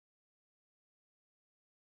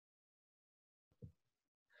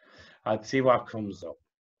I'll see what comes up.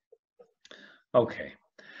 Okay.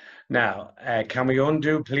 Now, can we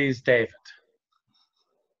undo, please, David?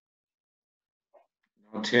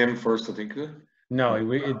 Tim first, I think. No,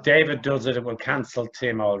 if David does it, it will cancel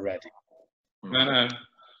Tim already. No.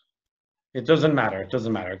 It doesn't matter. It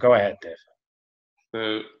doesn't matter. Go ahead, Dave.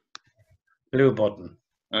 So, Blue button.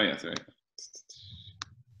 oh yeah, sorry.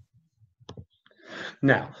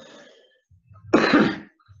 Now,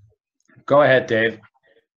 go ahead, Dave.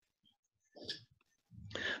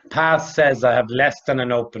 Pass says I have less than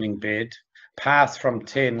an opening bid. Pass from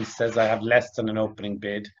Tim says I have less than an opening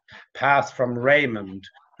bid. Pass from Raymond,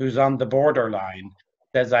 who's on the borderline,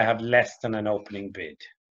 says I have less than an opening bid.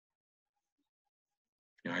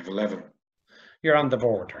 Yeah, I have 11. You're on the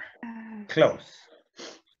border. Close.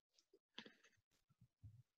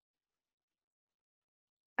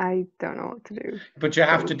 I don't know what to do. But you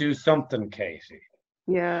have to do something, Katie.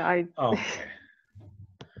 Yeah, Okay.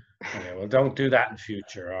 Okay, well, don't do that in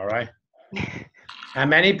future, all right? How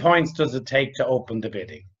many points does it take to open the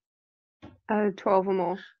bidding? 12 or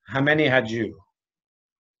more. How many had you?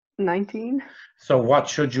 19. So what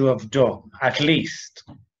should you have done, at least?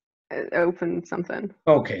 Open something.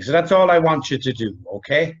 Okay, so that's all I want you to do,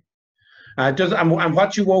 okay? And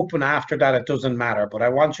what you open after that, it doesn't matter, but I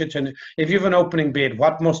want you to, if you have an opening bid,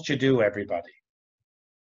 what must you do, everybody?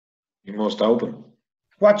 You must open.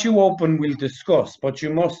 What you open, we'll discuss, but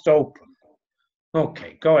you must open.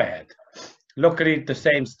 Okay, go ahead. Look at it, the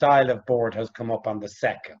same style of board has come up on the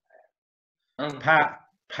second. Oh.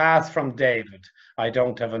 Pass from David. I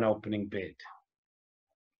don't have an opening bid.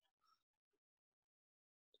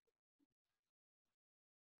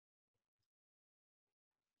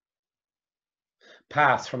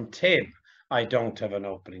 Pass from Tim. I don't have an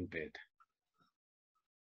opening bid.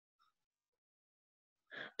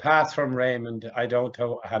 Pass from Raymond. I don't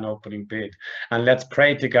have an opening bid. And let's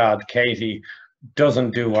pray to God Katie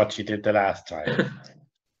doesn't do what she did the last time.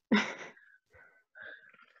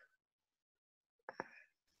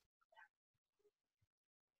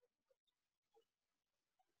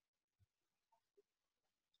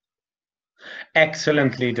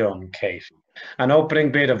 Excellently done, Katie. An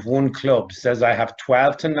opening bid of one club says I have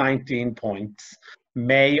 12 to 19 points,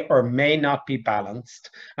 may or may not be balanced,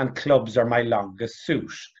 and clubs are my longest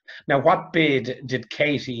suit. Now, what bid did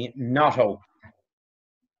Katie not open?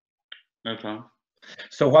 No problem.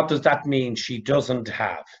 So what does that mean she doesn't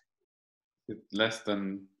have? Less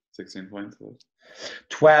than 16 points.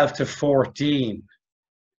 12 to 14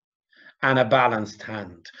 and a balanced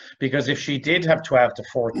hand. Because if she did have 12 to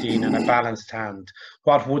 14 and a balanced hand,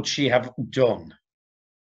 what would she have done?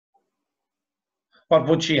 What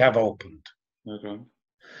would she have opened? No problem.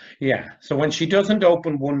 Yeah, so when she doesn't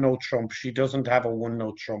open one no trump, she doesn't have a one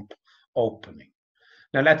no trump opening.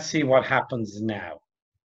 Now let's see what happens now.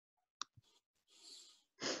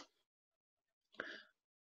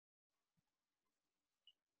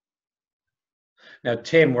 Now,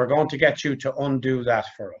 Tim, we're going to get you to undo that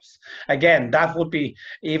for us. Again, that would be,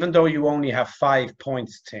 even though you only have 5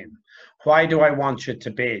 points, Tim, why do I want you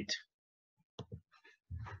to bid?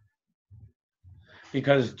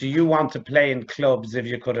 Because do you want to play in clubs if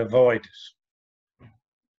you could avoid it?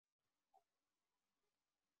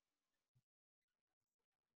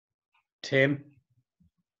 Tim?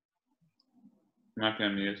 I'm not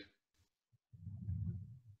going to mute.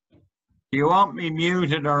 You want me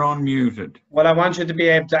muted or unmuted? Well, I want you to be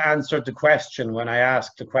able to answer the question when I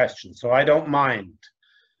ask the question, so I don't mind.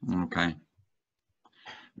 Okay.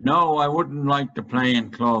 No, I wouldn't like to play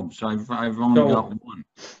in clubs. I've only got one.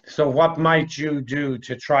 So what might you do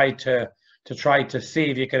to try to see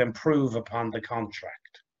if you can improve upon the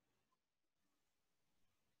contract?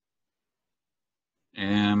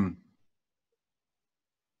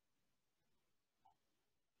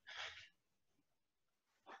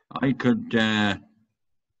 I could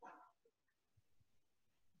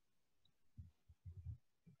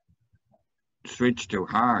switch to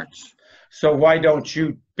hearts. So why don't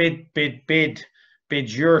you bid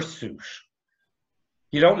your suit?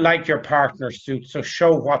 You don't like your partner's suit, so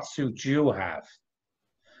show what suit you have.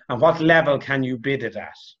 And what level can you bid it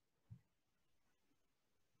at?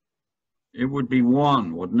 It would be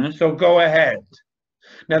 1, wouldn't it? So go ahead.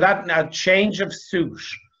 Now change of suit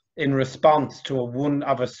in response to a one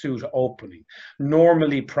of a suit opening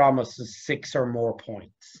normally promises 6 or more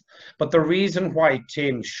points. But the reason why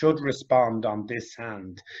Tim should respond on this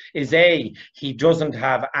hand is A, he doesn't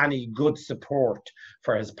have any good support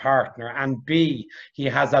for his partner, and B, he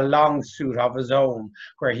has a long suit of his own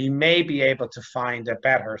where he may be able to find a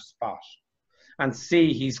better spot. And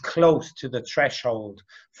C, he's close to the threshold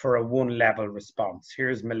for a one level response.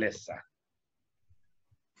 Here's Melissa.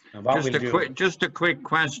 And what we'll do. Just a quick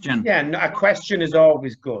question. Yeah, no, a question is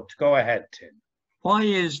always good. Go ahead, Tim. Why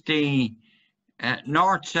is the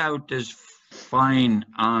north-south is fine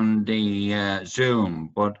on the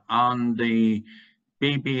Zoom, but on the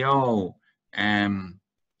BBO, I'm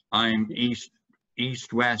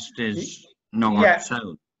east-west is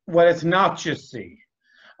north-south. Well, it's not, you see.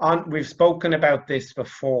 We've spoken about this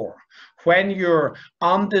before. When you're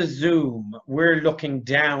on the Zoom, we're looking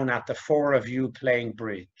down at the four of you playing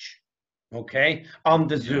bridge, okay, on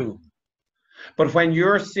the Zoom. But when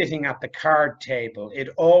you're sitting at the card table, it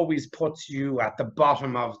always puts you at the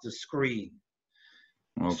bottom of the screen.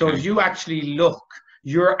 Okay. So if you actually look,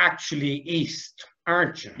 you're actually east,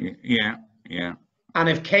 aren't you? Yeah, yeah. And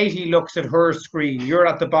if Katie looks at her screen, you're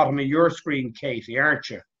at the bottom of your screen, Katie, aren't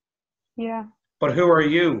you? Yeah. But who are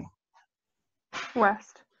you?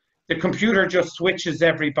 West. The computer just switches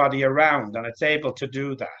everybody around and it's able to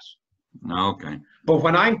do that. Okay. But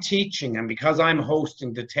when I'm teaching, and because I'm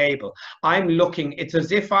hosting the table, I'm looking, it's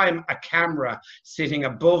as if I'm a camera sitting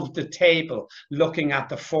above the table looking at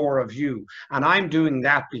the four of you. And I'm doing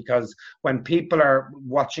that because when people are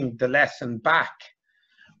watching the lesson back,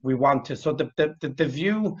 we want to, so the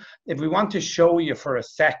view, if we want to show you for a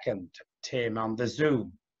second, Tim, on the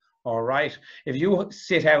Zoom, all right, if you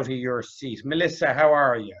sit out of your seat. Melissa, how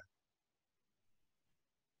are you?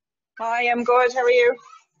 Hi, I'm good. How are you?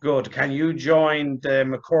 Good. Can you join the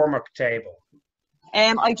McCormick table?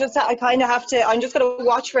 I kind of have to, I'm just going to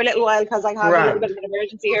watch for a little while because I have a little bit of an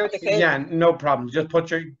emergency here with the kids. Yeah, no problem. Just put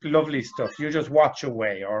your lovely stuff. You just watch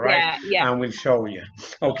away, all right? Yeah, yeah. And we'll show you.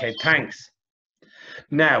 Okay, thanks.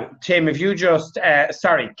 Now, Tim, if you just,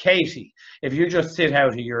 sorry, Katie, if you just sit out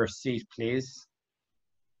of your seat, please.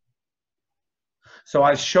 So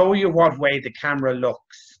I'll show you what way the camera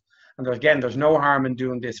looks. And again, there's no harm in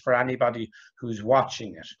doing this for anybody who's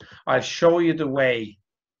watching it. I'll show you the way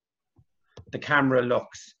the camera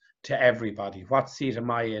looks to everybody. What seat am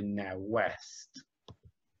I in now? West.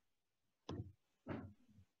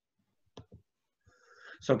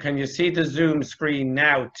 So can you see the Zoom screen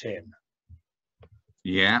now, Tim?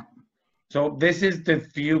 Yeah. So this is the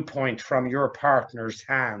viewpoint from your partner's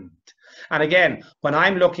hand. And again, when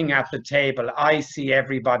I'm looking at the table, I see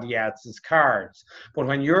everybody else's cards. But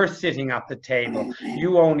when you're sitting at the table,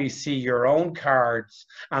 you only see your own cards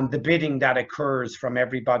and the bidding that occurs from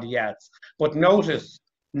everybody else. But notice,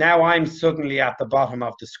 now I'm suddenly at the bottom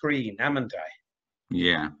of the screen, haven't I?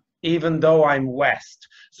 Yeah. Even though I'm west.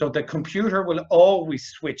 So the computer will always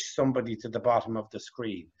switch somebody to the bottom of the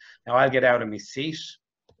screen. Now I'll get out of my seat.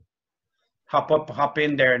 Hop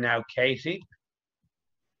in there now, Katie.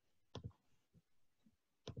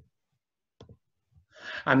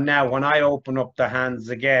 And now when I open up the hands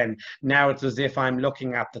again, now it's as if I'm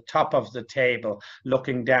looking at the top of the table,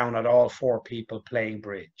 looking down at all four people playing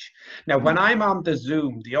bridge. Now, when I'm on the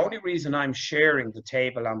Zoom, the only reason I'm sharing the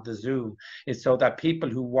table on the Zoom is so that people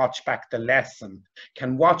who watch back the lesson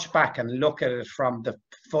can watch back and look at it from the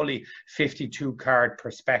fully 52 card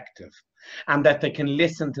perspective, and that they can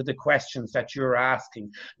listen to the questions that you're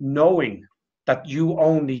asking, knowing that you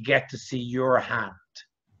only get to see your hand,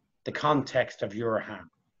 the context of your hand.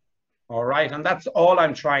 All right, and that's all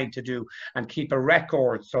I'm trying to do, and keep a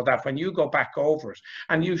record so that when you go back over it,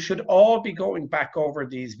 and you should all be going back over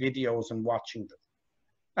these videos and watching them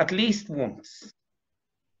at least once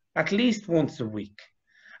a week,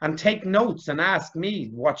 and take notes and ask me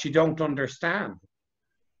what you don't understand.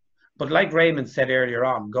 But like Raymond said earlier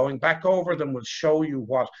on, going back over them will show you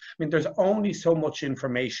what, I mean, there's only so much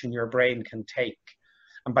information your brain can take.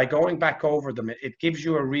 And by going back over them, it gives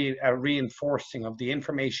you a reinforcing of the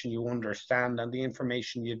information you understand and the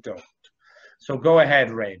information you don't. So go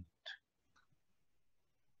ahead, Raymond.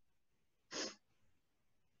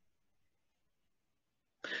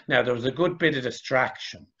 Now, there was a good bit of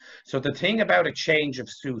distraction. So the thing about a change of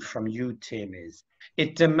suit from you, Tim, is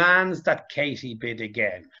it demands that Katie bid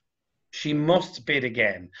again. She must bid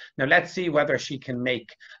again. Now, let's see whether she can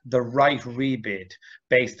make the right rebid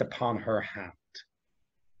based upon her hand.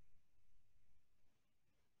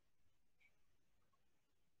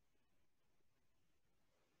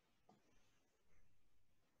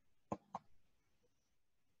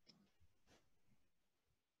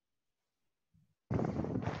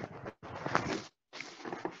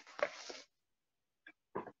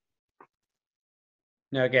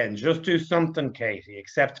 Now again, just do something, Katie,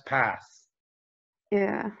 except pass.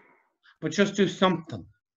 Yeah. But just do something.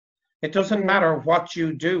 It doesn't matter what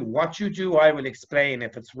you do. What you do, I will explain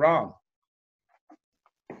if it's wrong.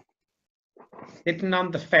 Hitting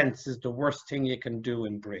on the fence is the worst thing you can do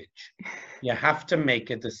in bridge. You have to make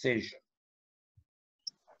a decision.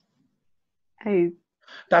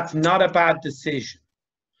 That's not a bad decision.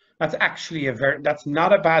 That's actually that's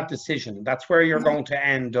not a bad decision. That's where you're going to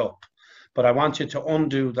end up. But I want you to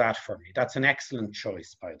undo that for me. That's an excellent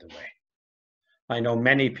choice, by the way. I know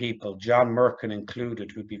many people, John Merkin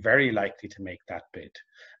included, who'd be very likely to make that bid.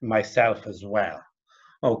 Myself as well.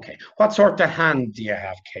 Okay. What sort of hand do you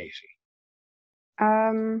have, Katie?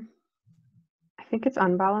 I think it's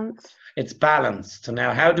unbalanced. It's balanced.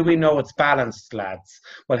 Now, how do we know it's balanced, lads?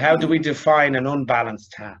 Well, how do we define an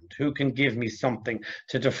unbalanced hand? Who can give me something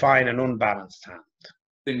to define an unbalanced hand?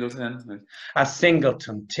 Singleton. A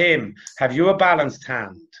singleton. Tim, have you a balanced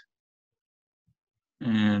hand?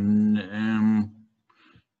 And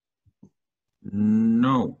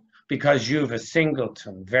no. Because you've a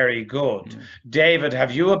singleton. Very good. Yeah. David,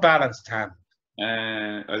 have you a balanced hand?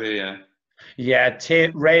 Yeah. Yeah.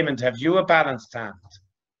 Raymond, have you a balanced hand?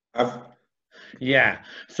 Yeah.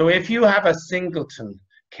 So if you have a singleton,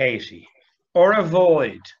 Katie, or a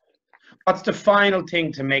void, what's the final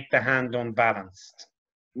thing to make the hand unbalanced?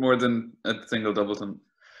 More than a single doubleton.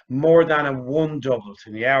 More than a one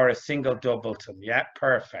doubleton, yeah, or a single doubleton. Yeah,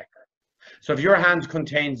 perfect. So if your hand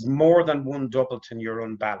contains more than one doubleton, you're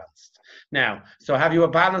unbalanced. Now, so have you a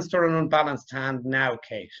balanced or an unbalanced hand now,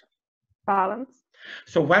 Kate? Balanced.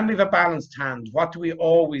 So when we have a balanced hand, what do we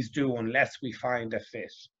always do unless we find a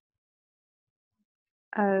fit?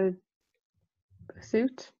 A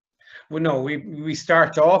suit. Well, no, we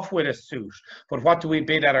start off with a suit, but what do we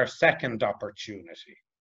bid at our second opportunity?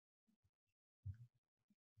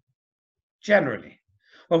 Generally.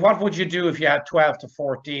 Well, what would you do if you had 12 to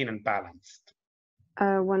 14 and balanced?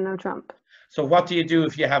 One no trump. So what do you do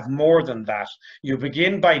if you have more than that? You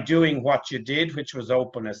begin by doing what you did, which was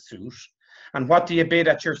open a suit. And what do you bid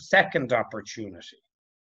at your second opportunity?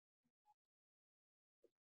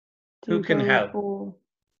 Who can help?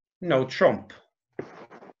 No trump.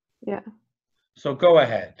 Yeah. So go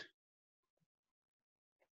ahead.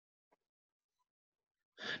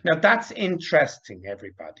 Now that's interesting,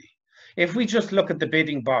 everybody. If we just look at the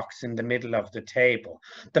bidding box in the middle of the table,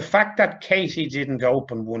 the fact that Katie didn't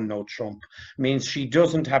open one no trump means she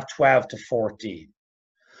doesn't have 12 to 14.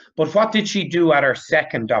 But what did she do at her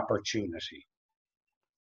second opportunity?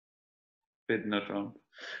 Bid no trump.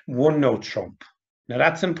 One no trump. Now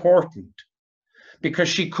that's important because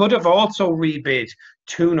she could have also rebid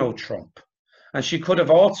two no trump, and she could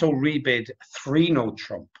have also rebid three no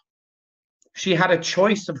trump. She had a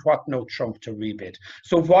choice of what no trump to rebid.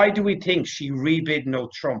 So why do we think she rebid no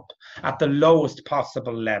trump at the lowest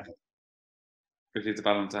possible level? Because it's a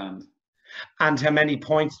balanced hand. And how many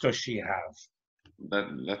points does she have?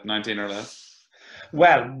 That 19 or less.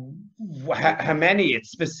 Well, how many?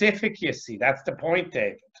 It's specific, you see. That's the point,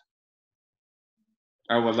 David.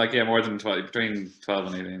 Oh, well, like, yeah, more than 12, between 12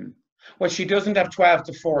 and 18. Well, she doesn't have 12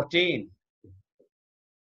 to 14.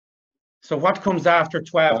 So what comes after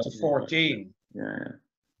 12 to 14? Yeah.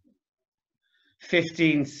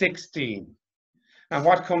 15, 16. And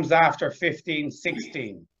what comes after 15,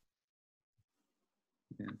 16?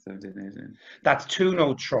 Yeah, 17, 18. That's two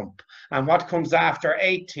no trump. And what comes after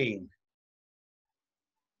 18?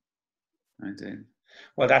 19.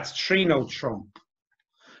 Well, that's three no trump.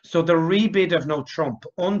 So the rebid of no trump,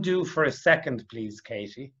 undo for a second, please,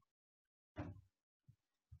 Katie.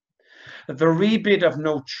 The rebid of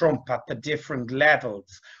no trump at the different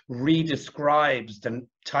levels redescribes the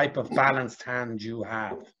type of balanced hand you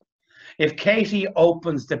have. If Katie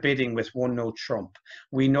opens the bidding with one no trump,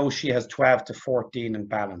 we know she has 12 to 14 and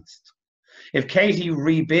balanced. If Katie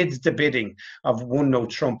rebids the bidding of one no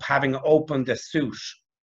trump, having opened a suit,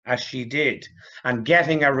 as she did, and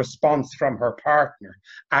getting a response from her partner,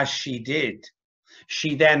 as she did,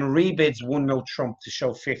 she then rebids one no trump to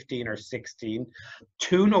show 15 or 16,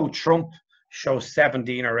 two no trump shows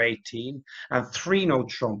 17 or 18, and three no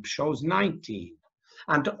trump shows 19.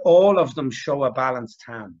 And all of them show a balanced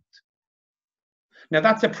hand. Now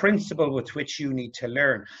that's a principle with which you need to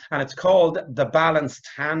learn, and it's called the balanced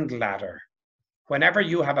hand ladder. Whenever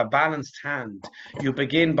you have a balanced hand, you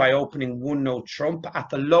begin by opening one no trump at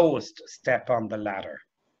the lowest step on the ladder.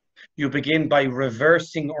 You begin by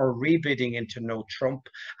reversing or rebidding into no trump,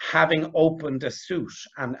 having opened a suit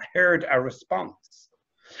and heard a response.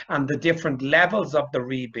 And the different levels of the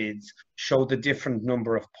rebids show the different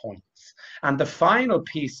number of points. And the final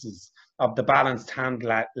pieces of the balanced hand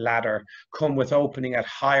ladder come with opening at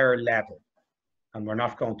higher level. And we're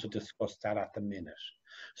not going to discuss that at the minute.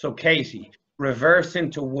 So Katie, reverse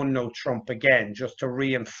into one no trump again, just to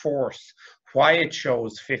reinforce why it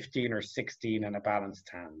shows 15 or 16 in a balanced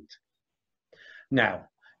hand. Now,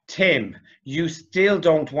 Tim, you still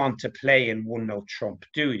don't want to play in one no trump,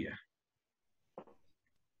 do you?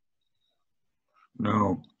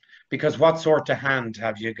 No. Because what sort of hand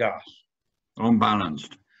have you got?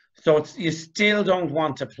 Unbalanced. So you still don't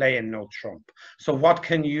want to play in no trump. So what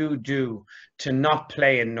can you do to not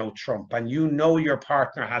play in no trump? And you know your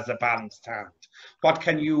partner has a balanced hand. What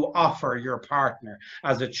can you offer your partner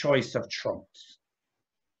as a choice of trumps?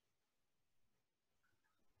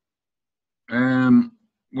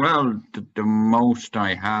 Well, the most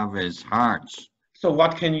I have is hearts. So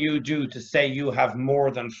what can you do to say you have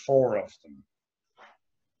more than 4 of them?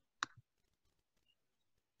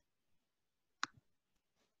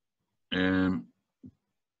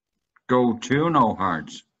 Go 2 no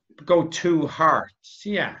hearts. Go 2 hearts.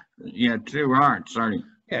 Yeah. Yeah, 2 hearts, sorry.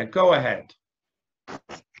 Yeah, go ahead.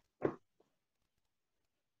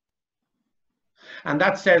 And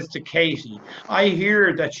that says to Katie, I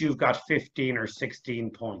hear that you've got 15 or 16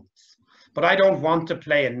 points, but I don't want to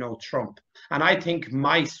play in no trump. And I think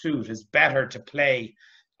my suit is better to play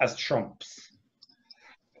as trumps.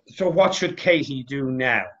 So what should Katie do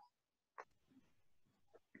now?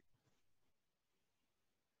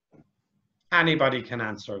 Anybody can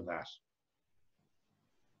answer that.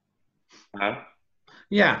 Huh?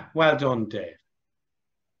 Yeah, well done, Dave.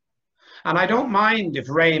 And I don't mind if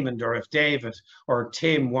Raymond or if David or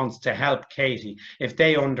Tim wants to help Katie, if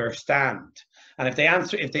they understand. And if they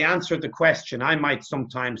answer the question, I might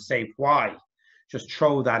sometimes say why. Just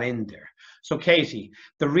throw that in there. So Katie,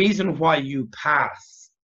 the reason why you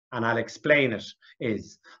pass, and I'll explain it,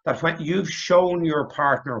 is that when you've shown your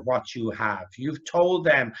partner what you have, you've told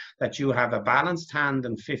them that you have a balanced hand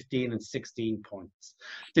and 15 and 16 points.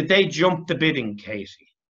 Did they jump the bidding, Katie?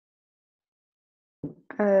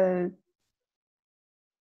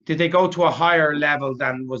 Did they go to a higher level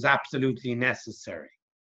than was absolutely necessary?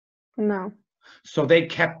 No. So they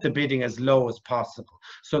kept the bidding as low as possible.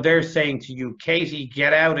 So they're saying to you, Katie,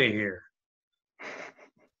 get out of here.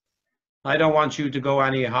 I don't want you to go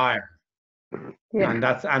any higher.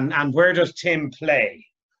 Yeah. And where does Tim play?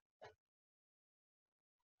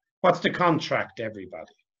 What's the contract,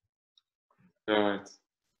 everybody? Right.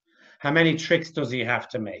 How many tricks does he have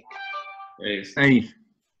to make? 8. 8.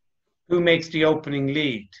 Who makes the opening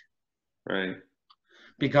lead? Right.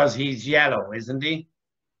 Because he's yellow, isn't he?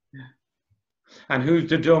 And who's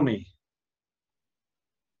the dummy?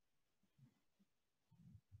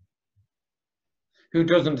 Who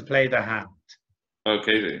doesn't play the hand?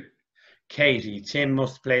 Okay. Katie. Tim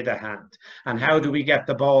must play the hand. And how do we get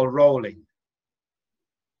the ball rolling?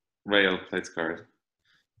 Rail plays card.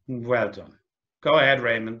 Well done. Go ahead,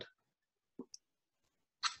 Raymond.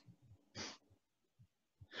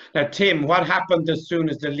 Now, Tim, what happened as soon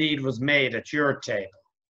as the lead was made at your table?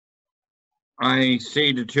 I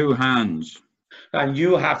see the 2 hands. And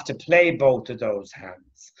you have to play both of those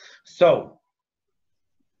hands. So,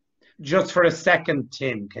 just for a second,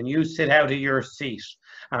 Tim, can you sit out of your seat?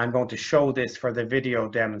 And I'm going to show this for the video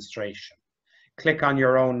demonstration. Click on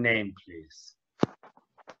your own name, please.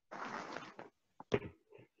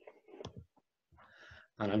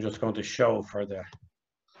 And I'm just going to show for the...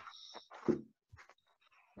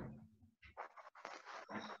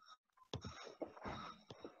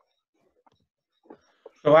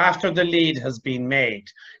 So after the lead has been made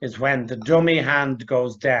is when the dummy hand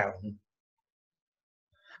goes down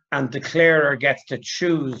and the declarer gets to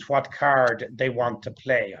choose what card they want to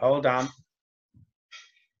play. Hold on.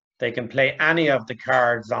 They can play any of the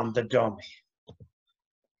cards on the dummy.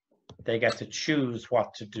 They get to choose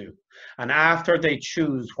what to do. And after they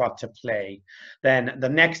choose what to play, then the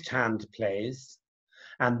next hand plays,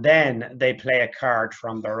 and then they play a card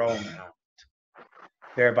from their own hand,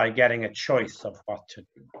 thereby getting a choice of what to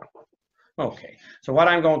do. Okay, so what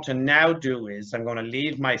I'm going to now do is I'm going to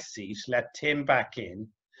leave my seat, let Tim back in.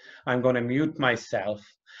 I'm going to mute myself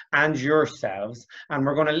and yourselves, and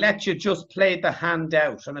we're going to let you just play the hand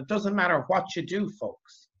out. And it doesn't matter what you do,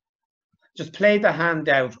 folks. Just play the hand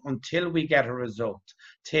out until we get a result.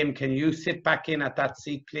 Tim, can you sit back in at that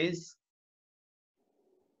seat, please?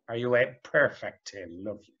 Are you a perfect, Tim?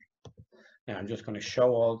 Lovely. Now I'm just going to show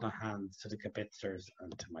all the hands to the kibitzers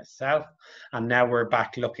and to myself. And now we're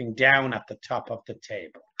back looking down at the top of the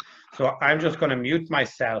table. So I'm just going to mute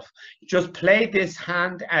myself. Just play this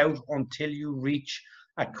hand out until you reach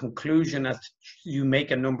a conclusion as you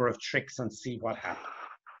make a number of tricks and see what happens.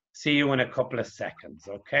 See you in a couple of seconds,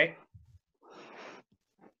 okay?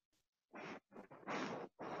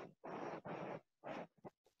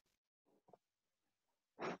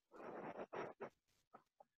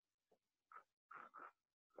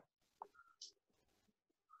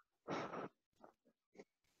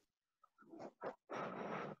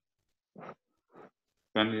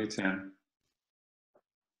 On your turn.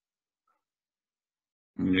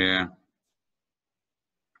 Yeah.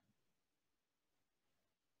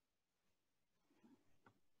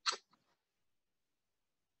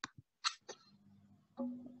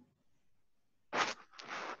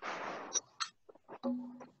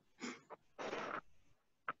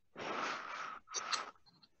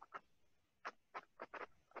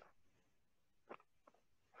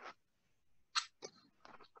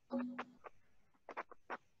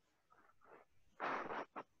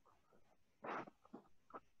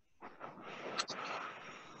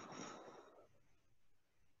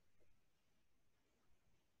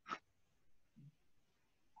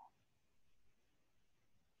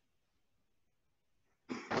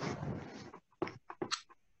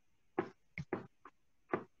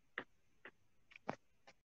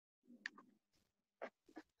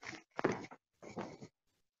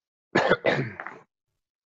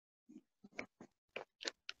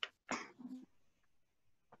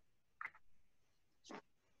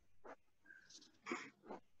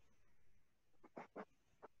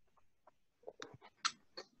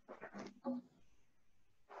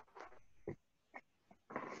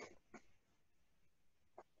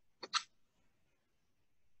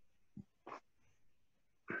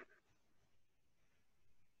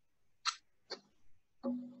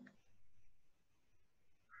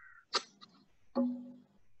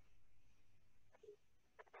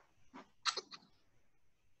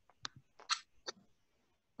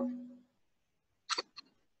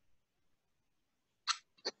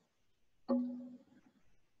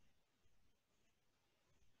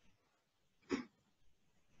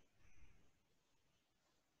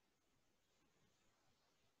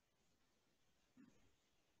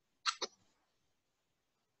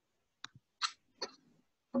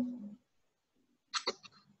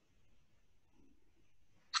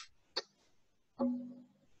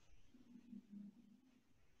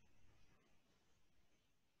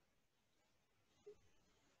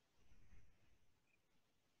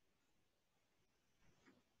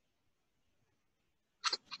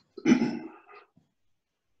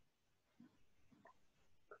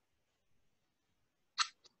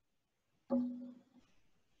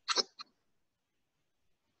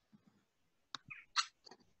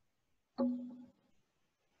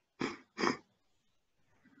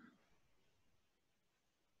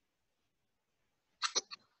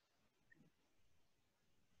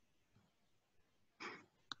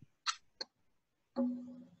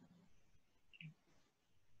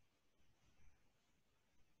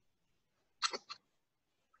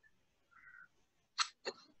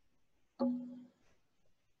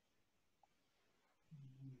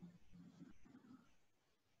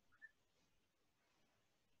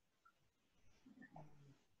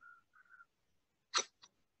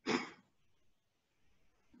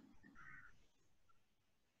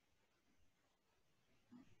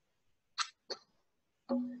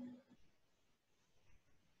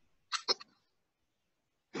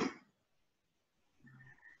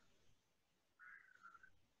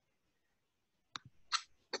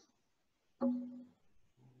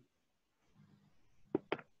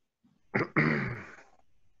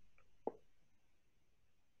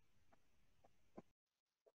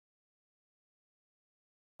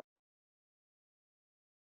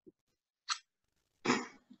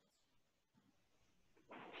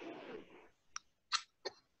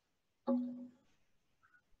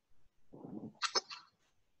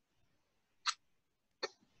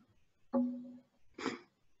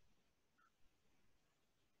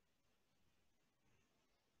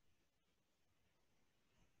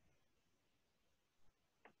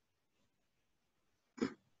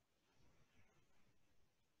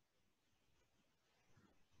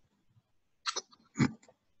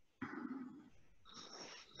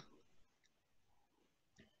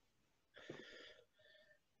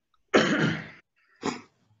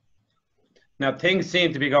 Now, things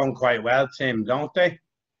seem to be going quite well, Tim, don't they?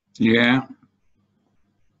 Yeah.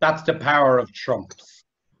 That's the power of trumps.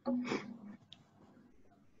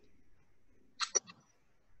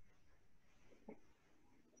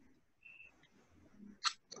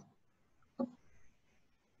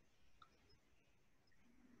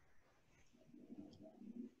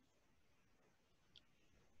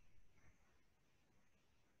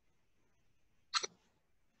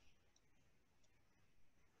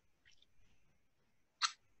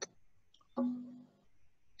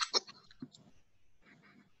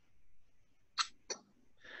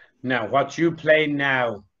 Now, what you play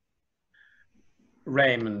now,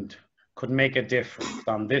 Raymond, could make a difference.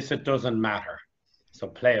 On this, it doesn't matter. So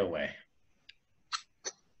play away.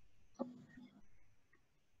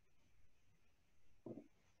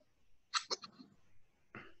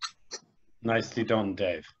 Nicely done,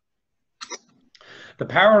 Dave. The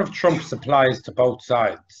power of trumps applies to both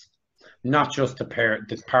sides, not just the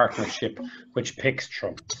partnership which picks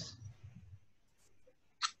trumps.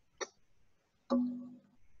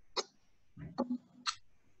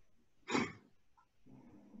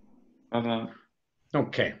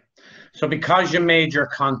 Okay, so because you made your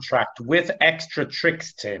contract with extra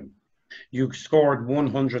tricks, Tim, you scored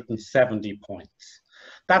 170 points.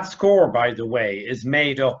 That score, by the way, is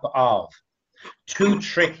made up of 2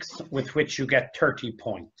 tricks with which you get 30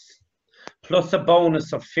 points, plus a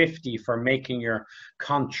bonus of 50 for making your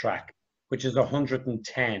contract, which is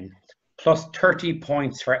 110, plus 30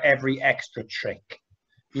 points for every extra trick.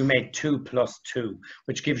 You made 2 plus 2,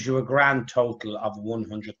 which gives you a grand total of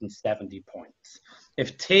 170 points.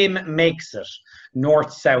 If Tim makes it,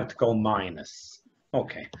 north-south go minus.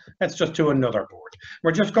 Okay, let's just do another board.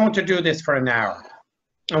 We're just going to do this for an hour.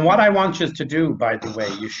 And what I want you to do, by the way,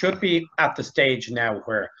 you should be at the stage now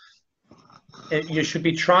where you should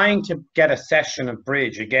be trying to get a session of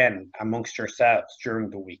bridge again amongst yourselves during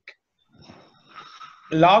the week.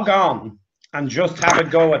 Log on and just have a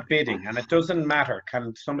go at bidding, and it doesn't matter.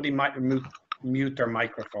 Can somebody mute their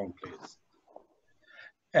microphone, please?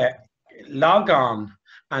 Log on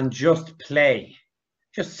and just play.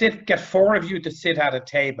 Just sit, get 4 of you to sit at a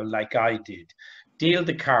table like I did, deal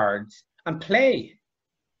the cards and play.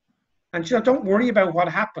 And don't worry about what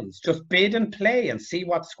happens. Just bid and play and see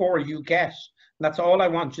what score you get. And that's all I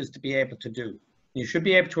want you to be able to do. You should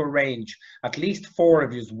be able to arrange at least 4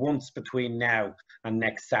 of you once between now and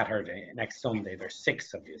next Sunday. There's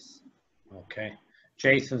 6 of you. Okay.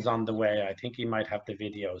 Jason's on the way. I think he might have the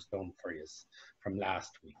videos done for you from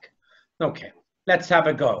last week. Okay. Let's have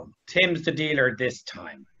a go. Tim's the dealer this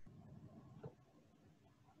time.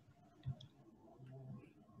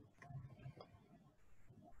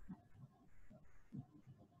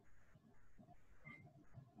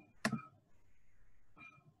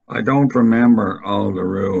 I don't remember all the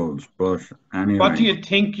rules, but anyway. What do you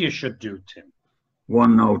think you should do, Tim?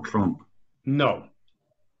 One no trump. No.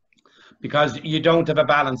 Because you don't have a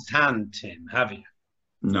balanced hand, Tim, have you?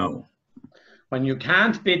 No. When you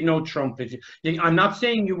can't bid no trump, I'm not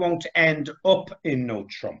saying you won't end up in no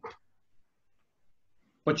trump,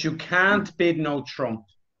 but you can't bid no trump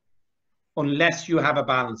unless you have a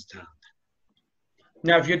balanced hand.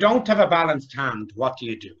 Now, if you don't have a balanced hand, what do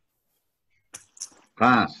you do?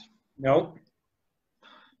 Pass. No,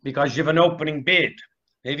 because you have an opening bid.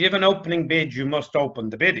 If you have an opening bid, you must open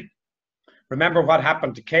the bidding. Remember what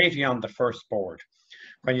happened to Katie on the first board.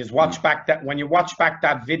 When you watch back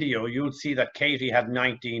that video, you'll see that Katie had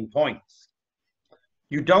 19 points.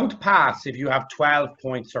 You don't pass if you have 12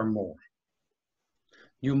 points or more.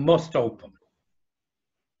 You must open.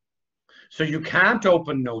 So you can't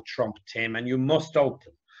open no trump, Tim, and you must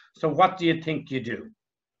open. So what do you think you do?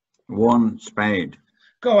 One spade.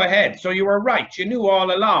 Go ahead. So you were right. You knew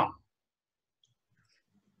all along.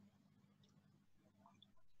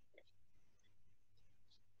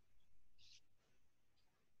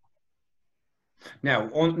 Now,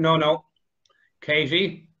 no.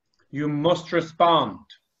 Katie, you must respond.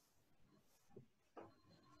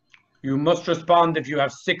 You must respond if you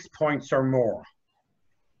have 6 points or more.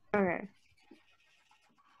 Okay.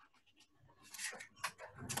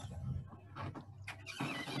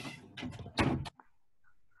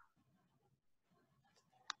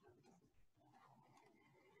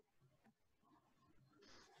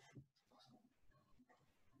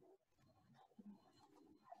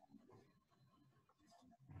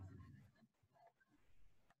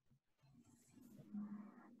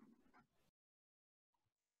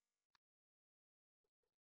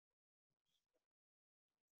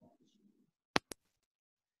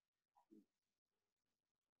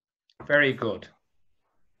 Very good.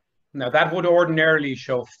 Now that would ordinarily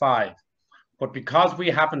show 5, but because we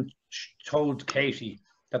haven't told Katie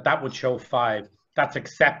that that would show 5, that's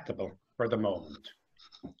acceptable for the moment.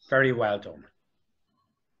 Very well done.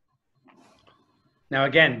 Now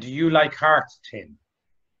again, do you like hearts, Tim?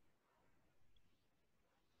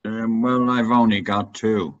 Well, I've only got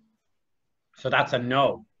 2. So that's a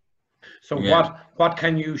no. So Yeah. what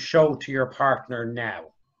can you show to your partner now?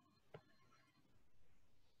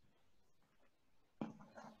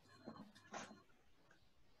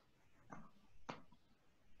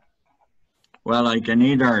 Well, I can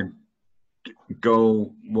either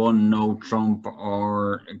go one no trump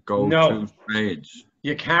or go No. 2 spades.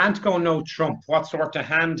 You can't go no trump. What sort of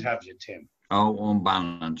hand have you, Tim? Oh,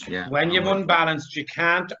 unbalanced, yeah. When you've unbalanced, you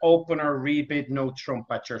can't open or rebid no trump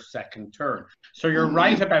at your second turn. So you're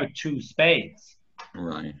right about 2 spades.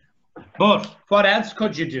 Right. But what else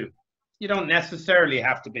could you do? You don't necessarily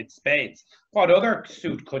have to bid spades. What other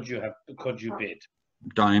suit could you bid?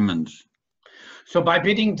 Diamonds. So by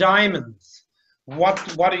bidding diamonds,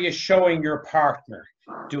 what are you showing your partner,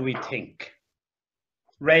 do we think?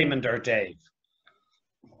 Raymond or Dave?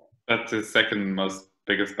 That's the second most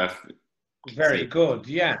biggest bet. Very good,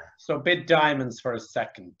 yeah. So bid diamonds for a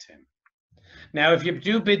second, Tim. Now, if you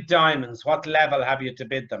do bid diamonds, what level have you to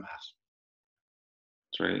bid them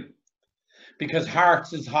at? 3. Because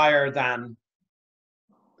hearts is higher than.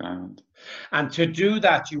 Diamond. And to do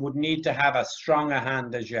that, you would need to have as strong a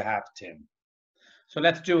hand as you have, Tim. So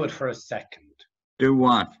let's do it for a second. Do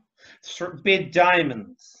what? Bid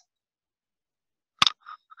diamonds.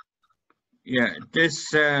 Yeah, this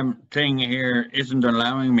thing here isn't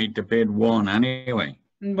allowing me to bid 1 anyway.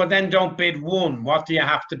 Well, then don't bid 1. What do you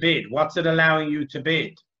have to bid? What's it allowing you to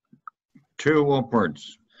bid? 2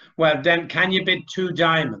 upwards. Well, then can you bid 2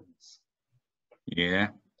 diamonds? Yeah.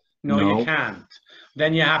 No, No. you can't.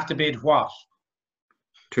 Then you have to bid what?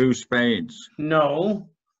 2 spades. No.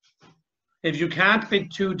 If you can't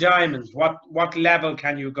bid 2 diamonds, what level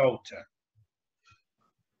can you go to?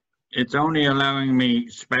 It's only allowing me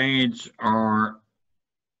spades or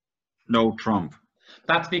no trump.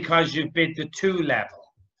 That's because you bid the 2 level.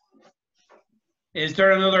 Is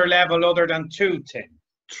there another level other than 2, Tim?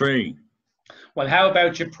 3. Well, how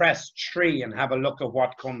about you press 3 and have a look at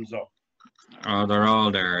what comes up? Oh, they're all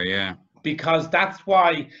there, yeah. Because that's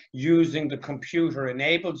why using the computer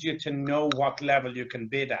enables you to know what level you can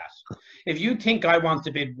bid at. If you think I want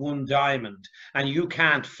to bid 1 diamond and you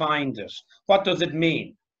can't find it, what does it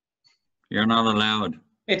mean? You're not allowed.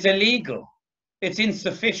 It's illegal. It's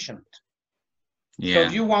insufficient. So Yeah,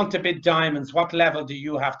 if you want to bid diamonds, what level do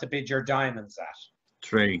you have to bid your diamonds at?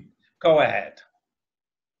 3. Go ahead.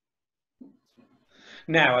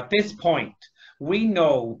 Now, at this point, we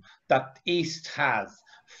know that East has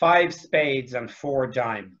 5 spades and 4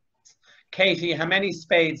 diamonds. Katie, how many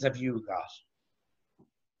spades have you got?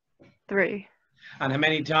 3. And how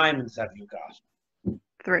many diamonds have you got?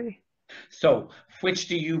 3. So, which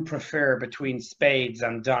do you prefer between spades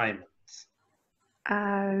and diamonds?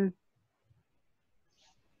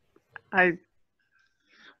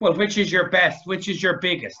 Well, which is your best? Which is your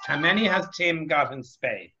biggest? How many has Tim got in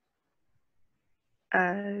spade?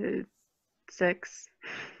 6.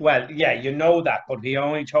 Well, yeah, you know that, but he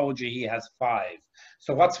only told you he has 5.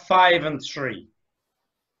 So what's 5 and 3?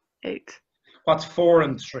 8. What's 4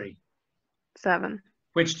 and 3? 7.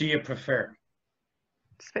 Which do you prefer?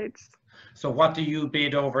 Spades. So what do you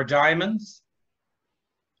bid over diamonds?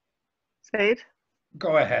 Spade.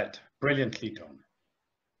 Go ahead. Brilliantly done.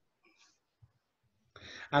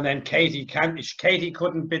 And then Katie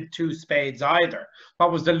couldn't bid 2 spades either.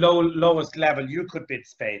 What was the lowest level you could bid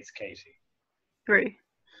spades, Katie? 3.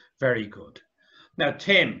 Very good. Now,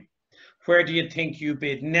 Tim, where do you think you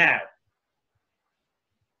bid now?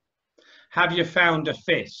 Have you found a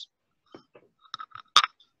fit?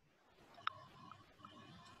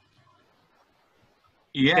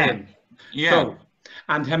 Yeah, Tim. yeah. So,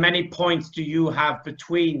 and how many points do you have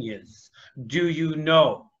between you? Do you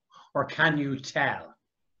know, or can you tell?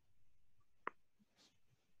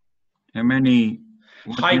 How many?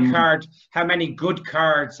 what do you High mean? card, how many good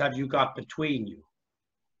cards have you got between you?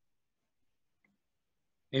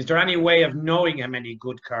 Is there any way of knowing how many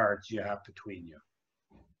good cards you have between you?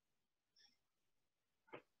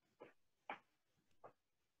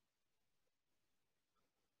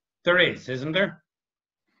 There is, isn't there?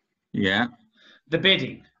 Yeah, The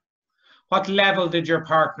bidding. What level did your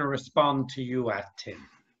partner respond to you at, Tim?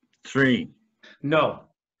 3. No.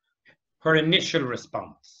 Her initial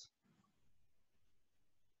response.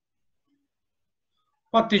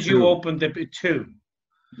 What did you 2. open the bid to?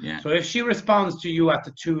 Yeah, So if she responds to you at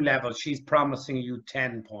the 2 level, she's promising you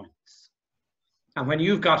 10 points. And when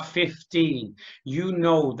you've got 15, you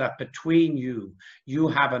know that between you, you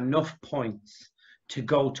have enough points to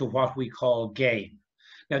go to what we call game.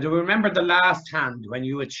 Now, do you remember the last hand when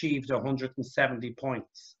you achieved 170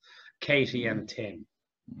 points, Katie and Tim?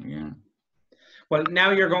 yeah. Well,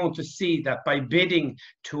 now you're going to see that by bidding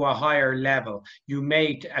to a higher level, you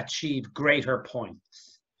may achieve greater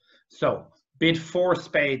points. So, bid 4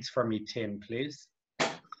 spades for me, Tim, please.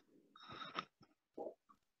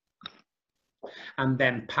 And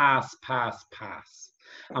then pass, pass, pass.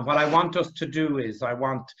 And what I want us to do is,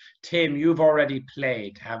 Tim, you've already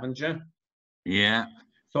played, haven't you? Yeah,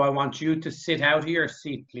 So I want you to sit out of your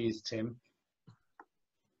seat, please, Tim.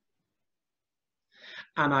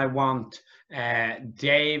 And I want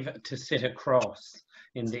Dave to sit across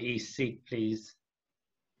in the east seat, please.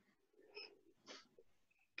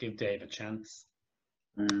 Give Dave a chance.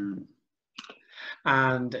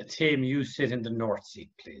 And Tim, you sit in the north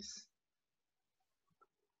seat, please.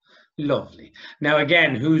 Lovely. Now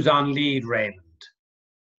again, who's on lead, Raymond?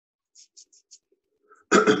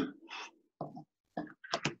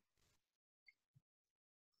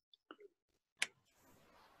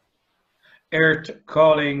 Ert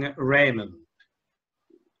calling Raymond.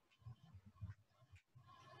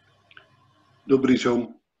 Nobody's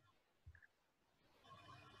home.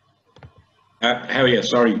 How are you?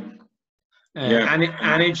 Sorry. Yeah.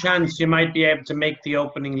 Any chance you might be able to make the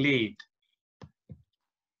opening lead?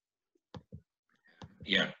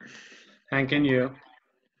 Yeah. Thanking you.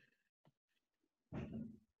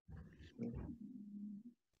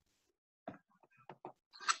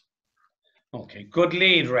 Okay, good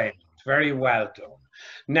lead, Raymond. Very well done.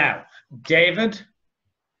 Now, David,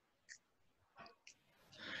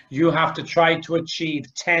 you have to try to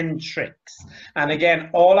achieve 10 tricks. And again,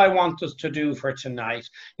 all I want us to do for tonight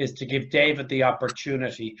is to give David the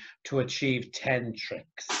opportunity to achieve 10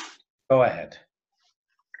 tricks. Go ahead.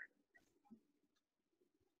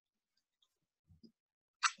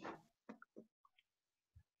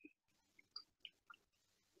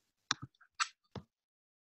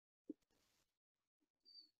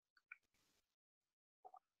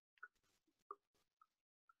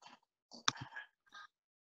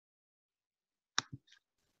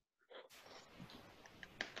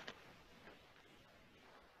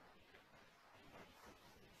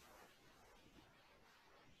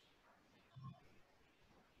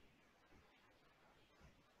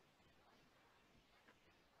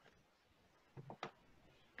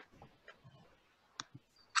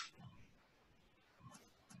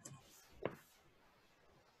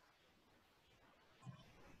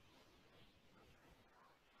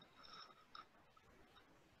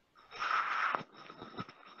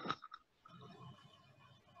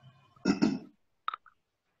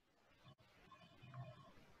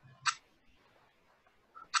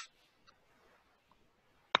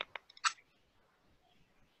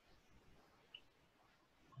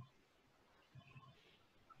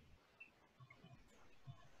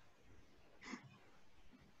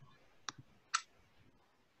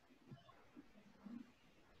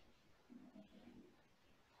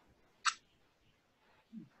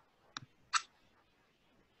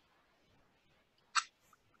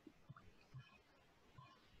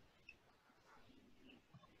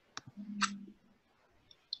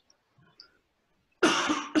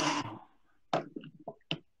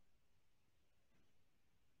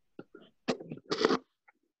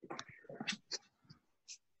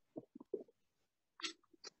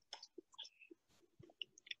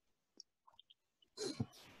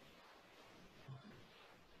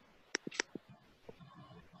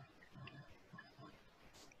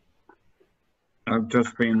 I've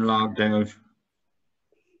just been logged out.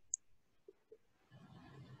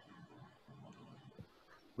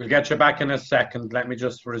 We'll get you back in a second. Let me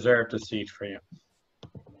just reserve the seat for you.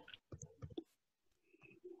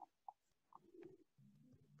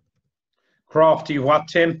 Crofty, what,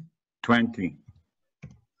 Tim? 20.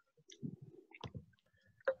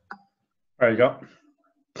 There you go.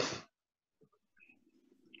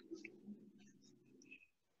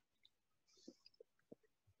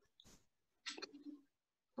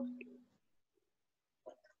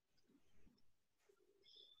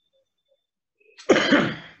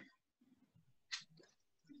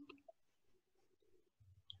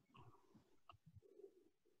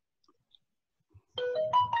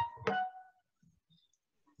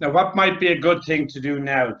 Now, what might be a good thing to do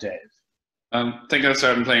now, Dave? I'm thinking of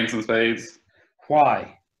starting playing some spades.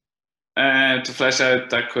 Why? To flesh out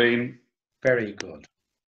that queen. Very good.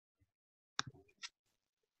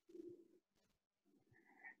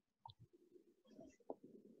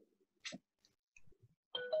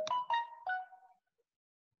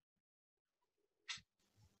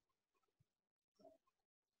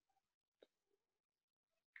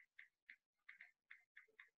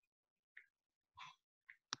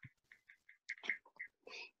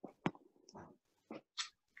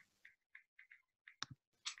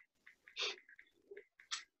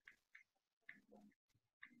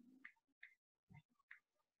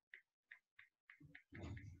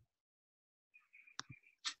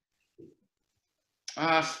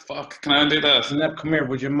 Ah, fuck. Can I undo that? Now, come here.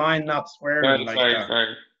 Would you mind not swearing like that?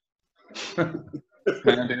 Sorry. Can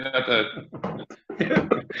I undo that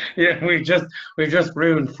then? Yeah, we've just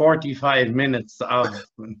ruined 45 minutes of.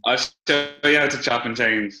 I'll show you how to chop and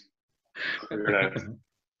change. Figure it out.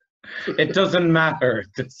 It doesn't matter.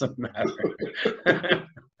 It doesn't matter.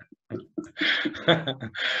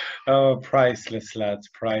 Oh, priceless, lads,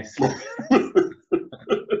 priceless.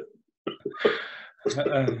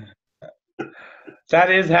 That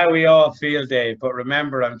is how we all feel, Dave. But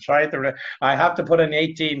remember, I'm trying to. I have to put an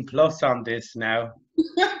 18 plus on this now.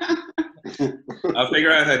 I'll figure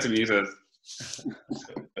out how to mute it.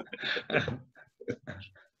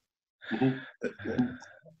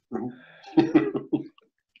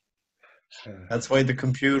 That's why the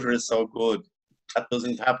computer is so good. That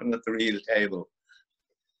doesn't happen at the real table.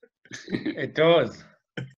 It does.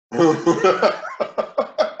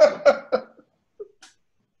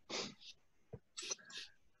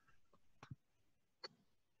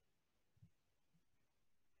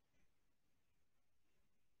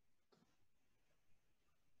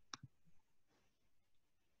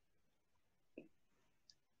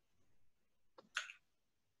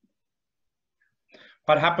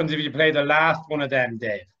 What happens if you play the last one of them,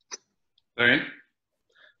 Dave? Sorry?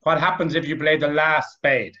 What happens if you play the last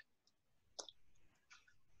spade?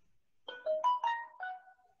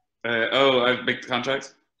 I make the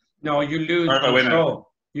contract? No, you lose Or if I win it.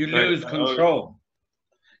 control. You Right. lose control.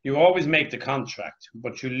 You always make the contract,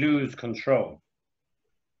 but you lose control.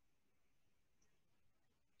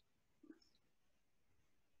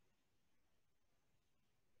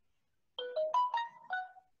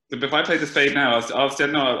 If I play the spade now,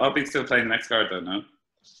 I'll be still playing the next card though, no?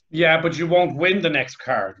 Yeah, but you won't win the next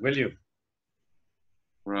card, will you?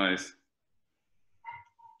 Right.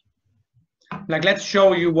 Like, let's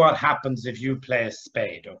show you what happens if you play a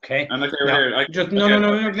spade, okay? And look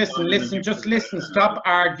Now, here. Listen, just listen. Stop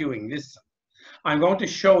arguing. Listen. I'm going to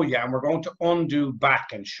show you, and we're going to undo back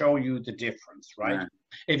and show you the difference, right? Yeah.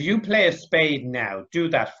 If you play a spade now, do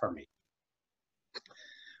that for me.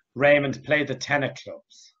 Raymond, play the 10 of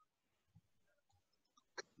clubs.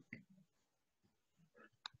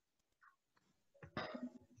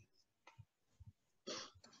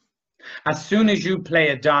 As soon as you play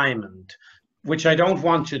a diamond, which I don't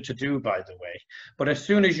want you to do, by the way, but as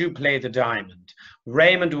soon as you play the diamond,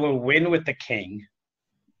 Raymond will win with the king,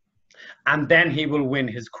 and then he will win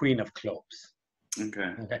his queen of clubs.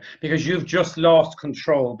 Okay. Okay, because you've just lost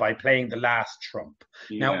control by playing the last trump.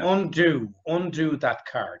 Yeah. Now undo that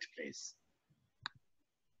card, please.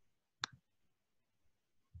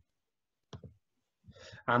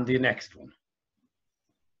 And the next one.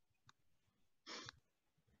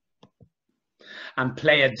 And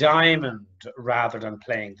play a diamond rather than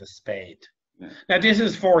playing the spade. Yeah. Now this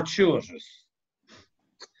is fortuitous.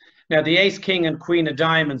 Now the ace, king, and queen of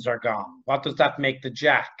diamonds are gone. What does that make the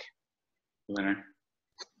jack? Winner.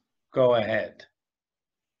 Go ahead.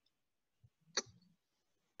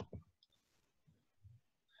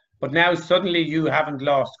 But now suddenly you haven't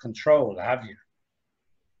lost control, have you?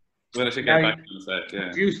 Well, I should get Now back in a sec,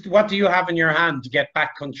 yeah. What do you have in your hand to get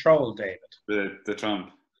back control, David? The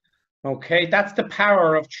trump. Okay, that's the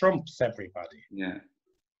power of trumps, everybody. Yeah.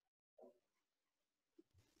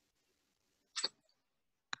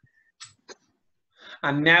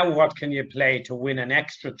 And now what can you play to win an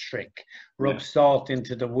extra trick? Rub salt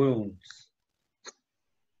into the wounds.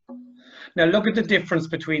 Now look at the difference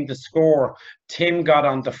between the score Tim got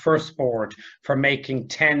on the first board for making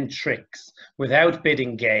 10 tricks without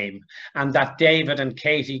bidding game, and that David and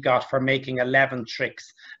Katie got for making 11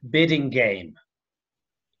 tricks bidding game.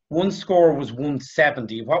 One score was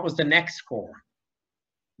 170. What was the next score?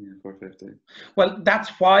 Yeah, 450. Well, that's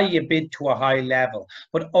why you bid to a high level,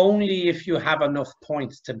 but only if you have enough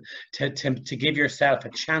points to give yourself a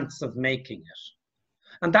chance of making it.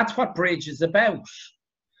 And that's what bridge is about.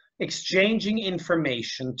 Exchanging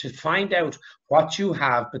information to find out what you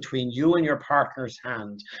have between you and your partner's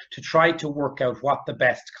hand to try to work out what the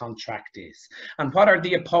best contract is. And what are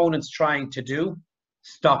the opponents trying to do?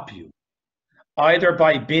 Stop you. Either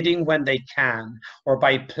by bidding when they can or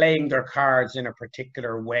by playing their cards in a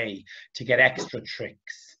particular way to get extra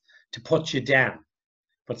tricks, to put you down.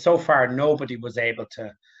 But so far, nobody was able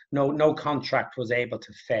to, no contract was able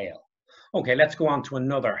to fail. Okay, let's go on to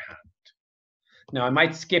another hand. Now, I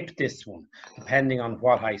might skip this one, depending on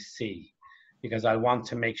what I see, because I want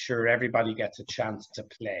to make sure everybody gets a chance to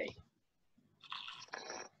play.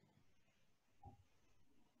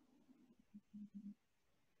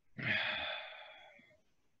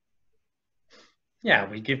 Yeah,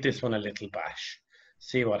 we'll give this one a little bash.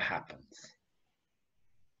 See what happens.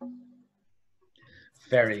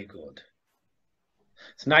 Very good.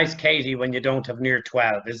 It's nice, Katie, when you don't have near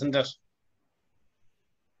 12, isn't it?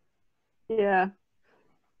 Yeah.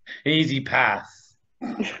 Easy pass.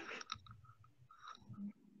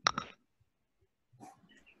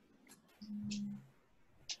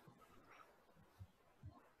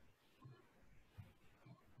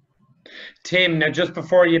 Tim, now just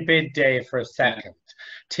before you bid, Dave, for a second.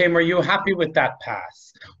 Tim, are you happy with that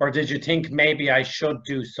pass? Or did you think maybe I should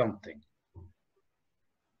do something?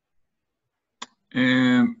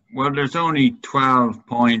 Well, there's only 12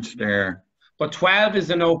 points there. But 12 is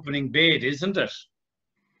an opening bid, isn't it?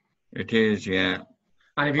 It is, yeah.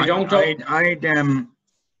 And if you don't...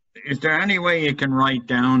 is there any way you can write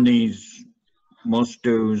down these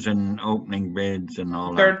must-dos and opening bids and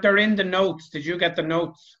all that? They're in the notes. Did you get the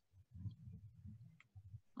notes?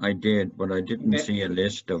 I did, but I didn't see a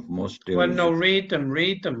list of must-dos. Well, no, read them.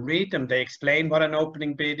 They explain what an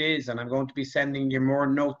opening bid is, and I'm going to be sending you more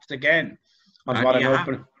notes again on what an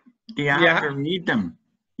opening... Do you have to read them?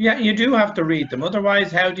 Yeah, you do have to read them.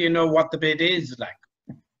 Otherwise, how do you know what the bid is like?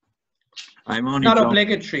 I'm only not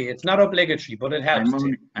obligatory. It's not obligatory, but it helps.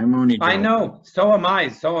 I'm only joking. I know. So am I.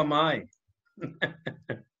 So am I.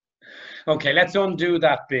 Okay, let's undo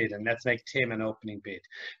that bid and let's make Tim an opening bid.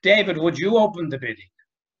 David, would you open the bidding?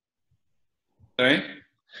 Sorry?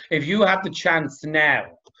 If you have the chance now.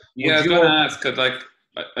 Yeah, I was going to ask, because like,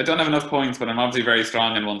 I don't have enough points, but I'm obviously very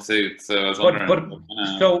strong in one suit, so I was wondering.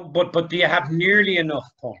 But do you have nearly enough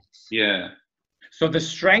points? Yeah. So the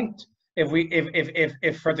strength,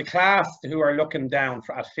 if for the class who are looking down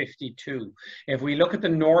at 52, if we look at the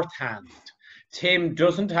north hand, Tim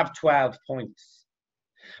doesn't have 12 points,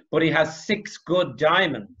 but he has 6 good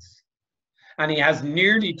diamonds, and he has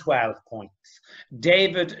nearly 12 points.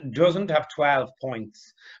 David doesn't have 12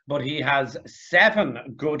 points, but he has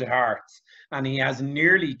 7 good hearts, and he has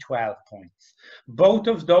nearly 12 points. Both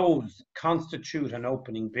of those constitute an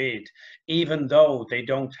opening bid, even though they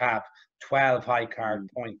don't have 12 high card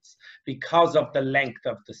points because of the length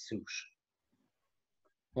of the suit.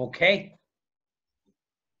 Okay?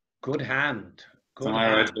 Good hand. Good Am hand.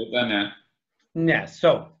 I right to bid then, yeah? Yeah,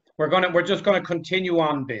 so we're just gonna continue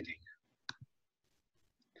on bidding.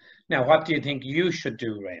 Now, what do you think you should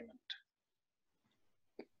do, Raymond?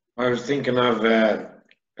 I was thinking of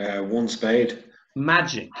one spade.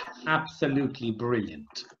 Magic. Absolutely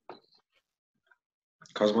brilliant.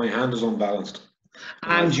 Because my hand is unbalanced.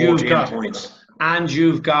 And you've got points. And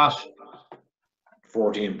you've got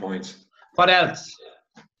 14 points. What else?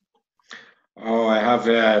 Oh, I have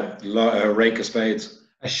a rake of spades.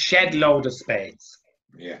 A shed load of spades.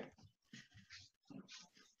 Yeah.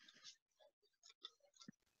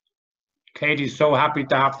 Katie's so happy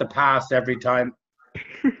to have to pass every time.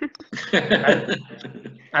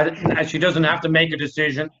 and she doesn't have to make a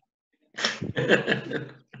decision.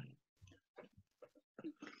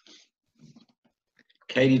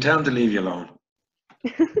 Katie, tell him to leave you alone.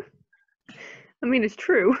 I mean, it's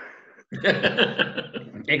true.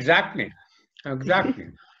 Exactly. So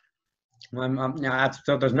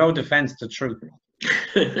there's no defense to truth.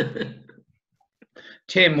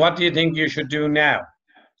 Tim, what do you think you should do now?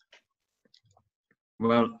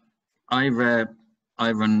 Well,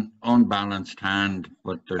 I've an unbalanced hand,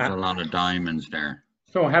 but there's a lot of diamonds there.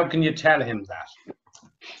 So how can you tell him that?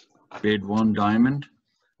 Bid 1 diamond.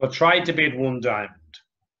 Well, try to bid 1 diamond.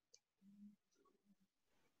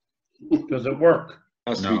 Does it work?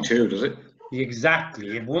 Has to No. be 2, does it?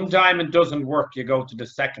 Exactly. If 1 diamond doesn't work, you go to the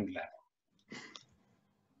second level.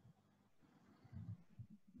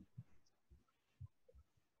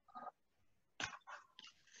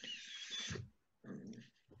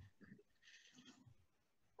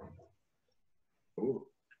 Ooh.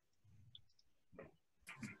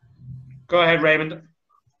 Go ahead, Raymond.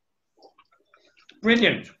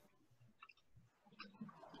 Brilliant.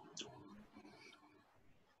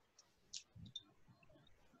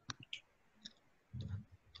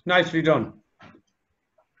 Nicely done.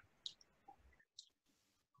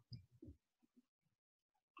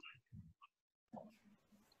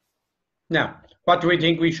 Now, what do we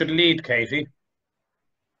think we should lead, Katie?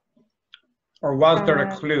 Or was there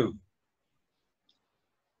a clue?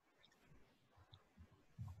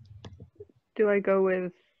 Do I go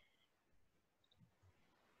with?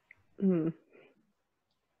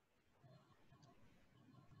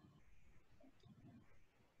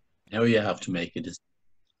 Now you have to make a decision.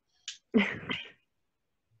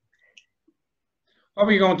 What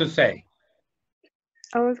were you going to say?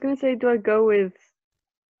 I was going to say, do I go with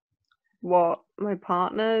what my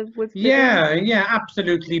partner was bidding? Yeah,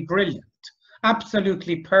 absolutely brilliant.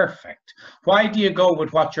 Absolutely perfect. Why do you go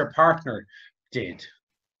with what your partner did?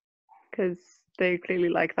 Because they clearly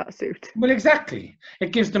like that suit. Well, exactly.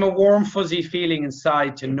 It gives them a warm, fuzzy feeling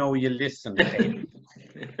inside to know you listen, Katie.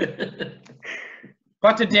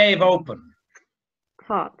 What did Dave open?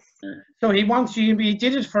 Hearts. So he wants you, he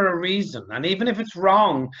did it for a reason. And even if it's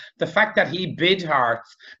wrong, the fact that he bid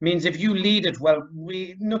hearts means if you lead it, well,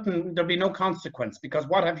 there'll be no consequence, because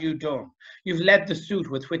what have you done? You've led the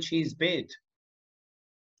suit with which he's bid.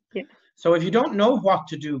 Yeah. So if you don't know what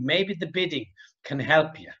to do, maybe the bidding can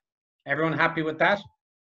help you. Everyone happy with that?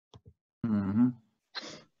 Mm-hmm.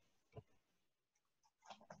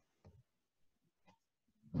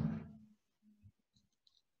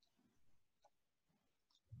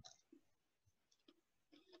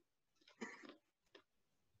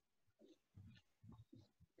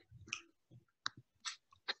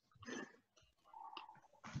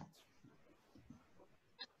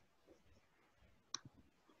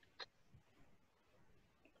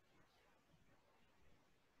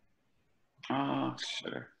 Oh,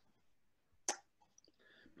 sure.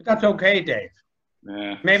 But that's okay, Dave.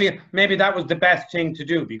 Yeah. Maybe that was the best thing to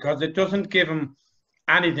do, because it doesn't give him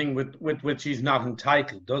anything with which he's not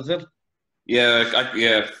entitled, does it? Yeah,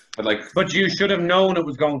 yeah, but like. But you should have known it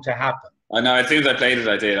was going to happen. I know. As soon as I played it,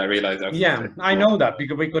 I did. I realized. Yeah, I know that,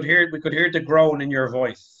 because we could hear the groan in your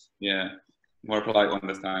voice. Yeah, more polite one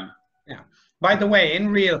this time. Yeah. By the way, in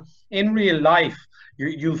real life,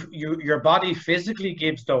 your body physically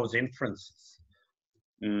gives those inferences.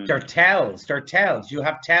 They're tells. You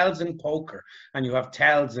have tells in poker and you have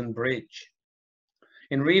tells in bridge.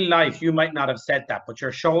 In real life, you might not have said that, but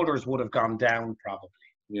your shoulders would have gone down probably.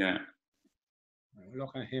 Yeah.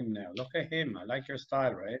 Look at him now. Look at him. I like your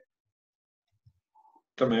style, right?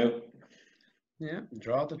 Come out. Yeah.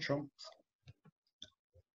 Draw the trumps.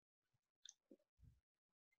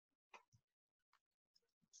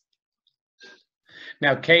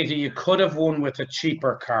 Now, Katie, you could have won with a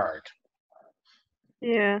cheaper card.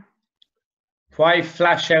 Yeah. Why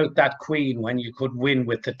flash out that queen when you could win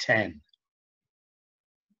with the 10?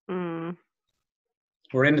 We're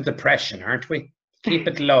in a depression, aren't we? Keep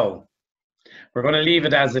it low. We're going to leave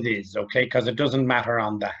it as it is, okay? Because it doesn't matter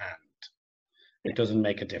on the hand. It doesn't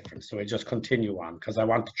make a difference. So we just continue on, because I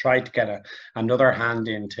want to try to get another hand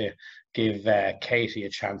in to give Katie a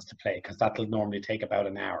chance to play, because that'll normally take about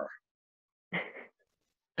an hour.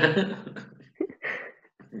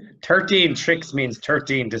 13 tricks means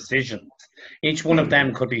 13 decisions. Each one of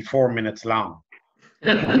them could be 4 minutes long.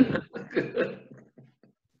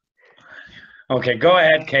 Okay, go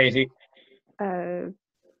ahead, Katie. It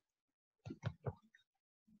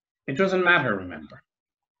doesn't matter, remember.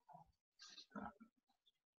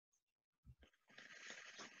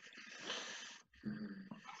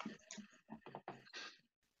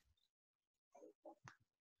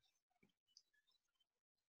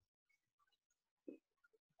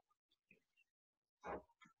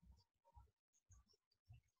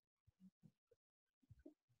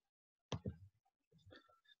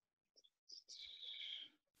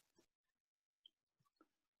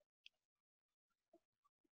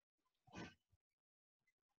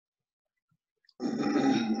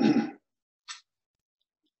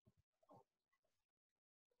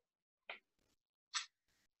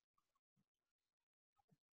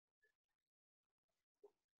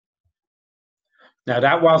 Now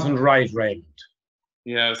that wasn't right, Raymond.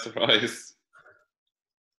 Yeah, surprise.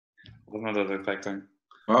 Wasn't that affecting?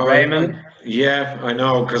 Oh, Raymond? Yeah, I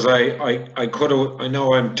know, because I could have. I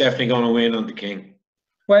know I'm definitely going to win on the king.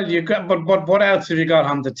 Well, you got, but what else have you got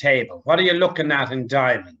on the table? What are you looking at in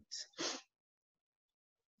diamonds?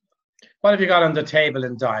 What have you got on the table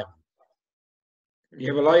in diamonds?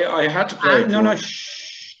 Yeah, well, I had to play. No,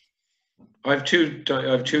 shh. I have two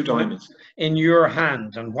diamonds. In your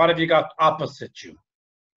hand, and what have you got opposite you?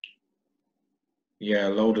 Yeah, a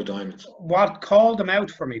load of diamonds. What? Call them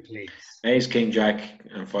out for me, please. Ace, king, jack,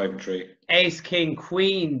 and 5 and 3. Ace, king,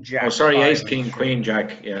 queen, jack. Oh, sorry, 5 ace, and king, 3. queen,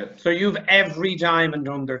 jack. Yeah. So you've every diamond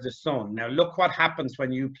under the sun. Now look what happens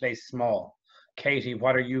when you play small. Katie,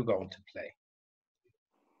 what are you going to play?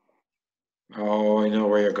 Oh, I know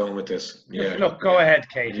where you're going with this. Yeah. Look, go ahead,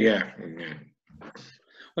 Katie. Yeah.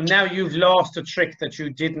 Well, now you've lost a trick that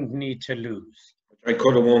you didn't need to lose. I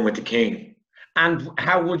could have won with the king. And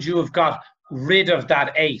how would you have got rid of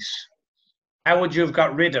that 8? How would you have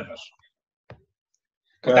got rid of it?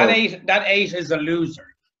 Well, That eight is a loser.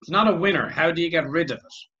 It's not a winner. How do you get rid of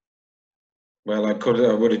it? Well, I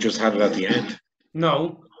would have just had it at the end.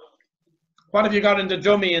 No. What have you got in the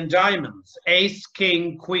dummy in diamonds? Ace,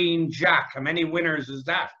 king, queen, jack. How many winners is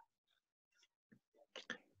that?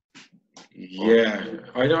 Yeah,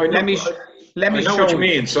 I know. Let me I know show what you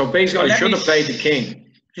mean. So basically, No, I should have played the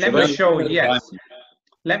king. Let me show you. Yes.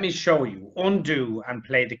 Let me show you. Undo and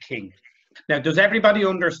play the king. Now, does everybody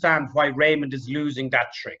understand why Raymond is losing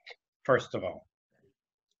that trick, first of all?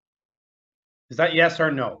 Is that yes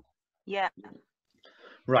or no? Yeah.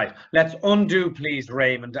 Right. Let's undo, please,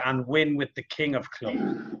 Raymond, and win with the king of clubs.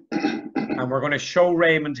 And we're going to show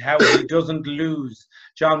Raymond how he doesn't lose.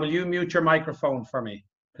 John, will you mute your microphone for me,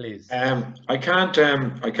 please? I can't.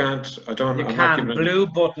 I don't. You I'm can. not Blue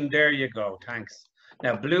button. There you go. Thanks.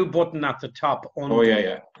 Now, blue button at the top. Undo. Oh,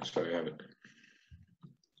 yeah. Sorry, I have it.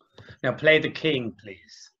 Now, play the king,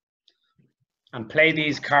 please. And play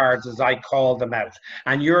these cards as I call them out.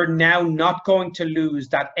 And you're now not going to lose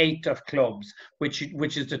that 8 of clubs, which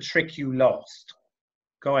is the trick you lost.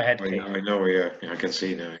 Go ahead, Kate. I know, yeah. I can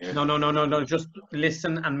see now. Yeah. No. Just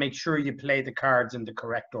listen and make sure you play the cards in the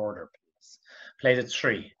correct order, please. Play the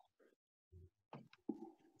 3.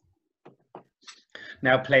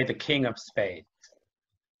 Now play the king of spades.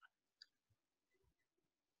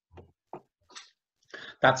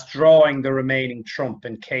 That's drawing the remaining trump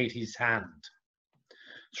in Katie's hand.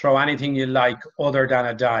 Throw anything you like other than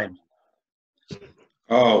a diamond.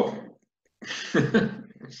 Oh,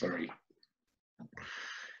 sorry.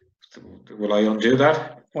 Will I undo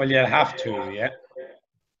that? Well, you'll have to, yeah.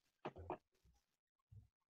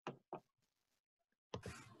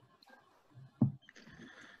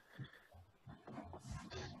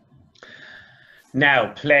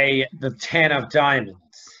 Now play the 10 of diamonds.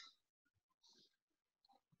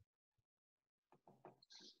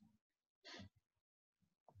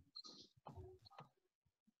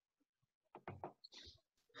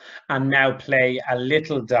 And now play a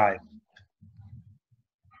little diamond.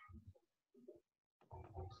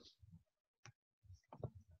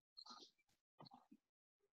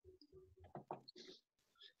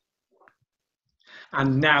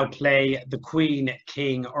 And now play the queen,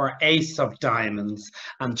 king, or ace of diamonds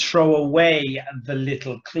and throw away the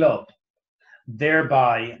little club,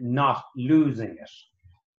 thereby not losing it.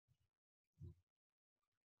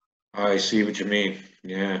 I see what you mean.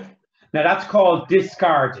 Yeah. Now that's called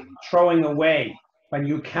discarding, throwing away. When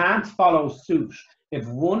you can't follow suit, if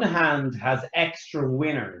one hand has extra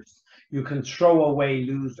winners, you can throw away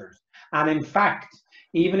losers. And in fact,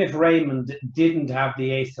 even if Raymond didn't have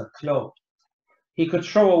the ace of clubs, he could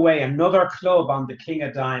throw away another club on the king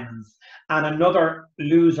of diamonds and another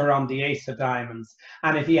loser on the ace of diamonds.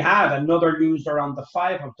 And if he had another loser on the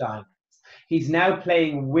 5 of diamonds, he's now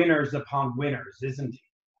playing winners upon winners, isn't he?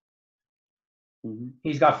 Mm-hmm.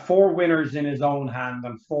 He's got 4 winners in his own hand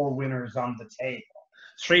and 4 winners on the table.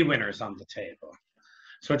 3 winners on the table.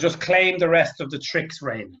 So just claim the rest of the tricks,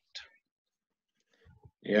 Raymond.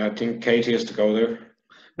 Yeah, I think Katie has to go there.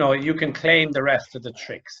 No, you can claim the rest of the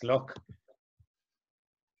tricks. Look.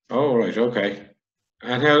 Oh, right, okay.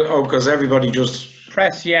 And how? Oh, because everybody just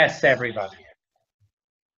press yes, everybody.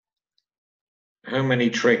 How many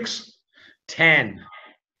tricks? 10.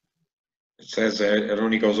 It says it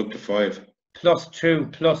only goes up to 5. Plus 2,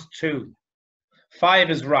 plus 2.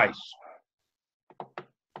 5 is right.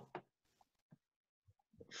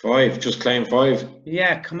 5, just claim 5.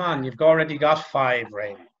 Yeah, come on, you've already got 5,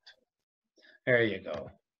 Raymond. There you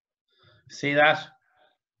go. See that?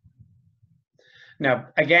 Now,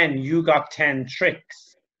 again, you got 10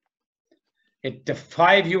 tricks. The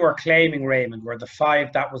 5 you were claiming, Raymond, were the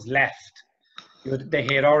 5 that was left. They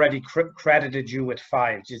had already credited you with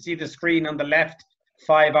 5. Do you see the screen on the left?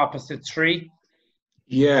 5 opposite 3.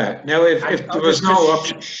 Yeah. Now, if there was no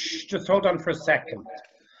option, just hold on for a second.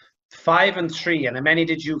 5 and 3, and how many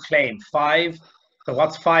did you claim? 5. So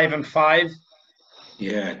what's 5 and 5?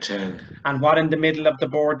 yeah, 10. And what in the middle of the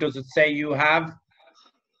board does it say you have?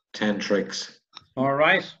 10 tricks. All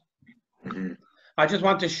right. Mhm. I just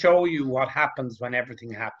want to show you what happens when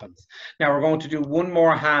everything happens. Now we're going to do one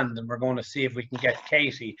more hand, and we're going to see if we can get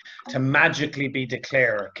Katie to magically be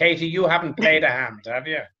declarer. Katie, you haven't played a hand, have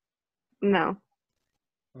you? No.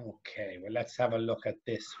 Okay, well, let's have a look at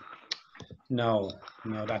this. No,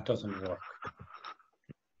 that doesn't work.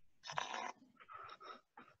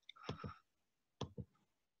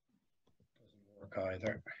 Doesn't work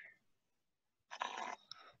either.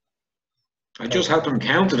 I just had them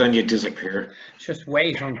counted and you disappear. Just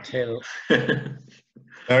wait until...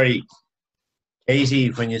 Sorry, Katie,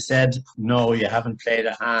 when you said no, you haven't played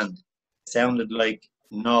a hand, it sounded like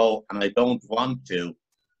no, and I don't want to.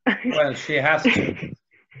 Well, she has to.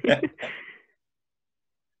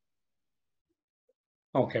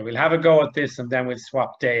 Okay, we'll have a go at this and then we'll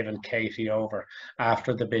swap Dave and Katie over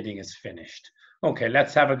after the bidding is finished. Okay,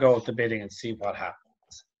 let's have a go at the bidding and see what happens.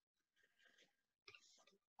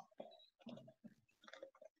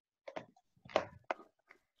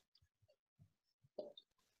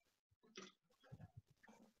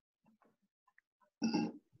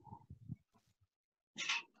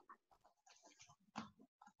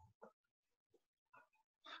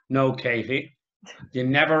 No, Katie. You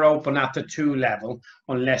never open at the 2 level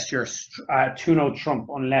unless you're 2-no trump,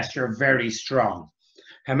 unless you're very strong.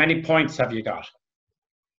 How many points have you got?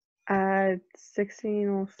 16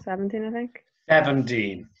 or 17, I think.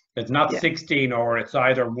 17. It's not Yeah. 16, or it's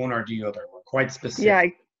either one or the other. We're quite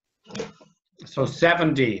specific. Yeah. So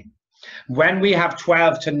 17. When we have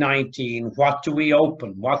 12 to 19, what do we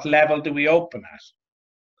open? What level do we open at?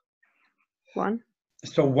 1.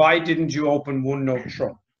 So why didn't you open 1-no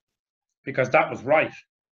trump? Because that was right.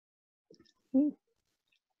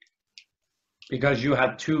 Because you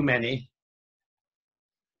had too many.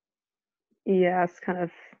 Yeah, it's kind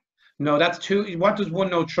of... No, that's 2. What does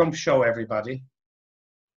 1-no trump show, everybody?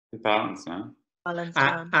 The balance, man. Balanced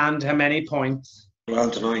hand. And how many points?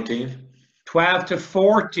 12 to 19. 12 to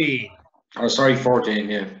 14. Oh, sorry,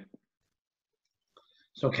 14, yeah.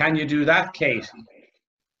 So can you do that, Katie?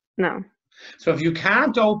 No. So if you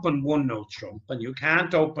can't open 1-no trump and you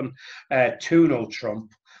can't open 2-no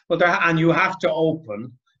trump, well, and you have to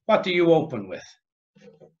open, what do you open with?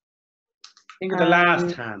 Think of the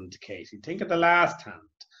last hand, Katie. Think of the last hand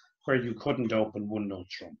where you couldn't open 1-no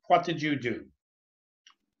trump. What did you do?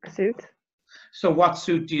 Suit. So what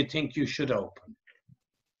suit do you think you should open?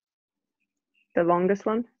 The longest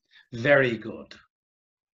one. Very good.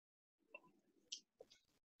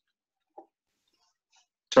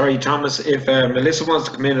 Sorry, Thomas, if Melissa wants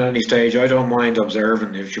to come in at any stage, I don't mind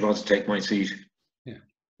observing if she wants to take my seat. Yeah.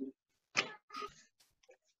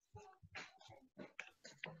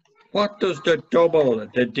 What does the double,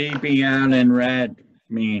 the DBL in red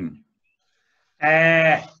mean?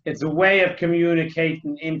 It's a way of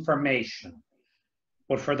communicating information.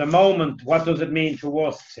 But for the moment, what does it mean to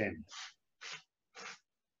us, Tim?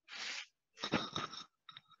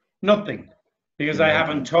 Nothing. Because I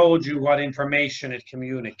haven't told you what information it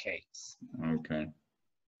communicates. Okay.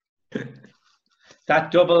 That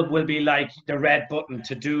double will be like the red button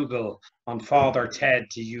to Dougal on Father Ted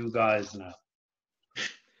to you guys now.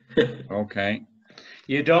 Okay.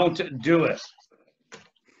 You don't do it.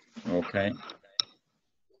 Okay.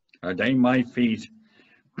 Are they my feet?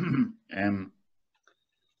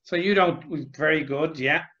 So you don't, very good,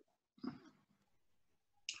 yeah.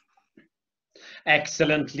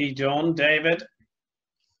 Excellently done, David.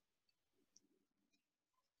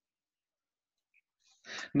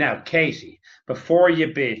 Now, Katie, before you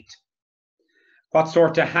bid, what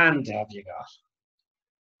sort of hand have you got?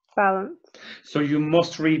 Balance. So you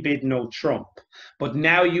must rebid no trump, but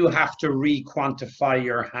now you have to re-quantify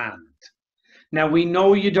your hand. Now we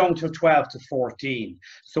know you don't have 12 to 14,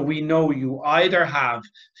 so we know you either have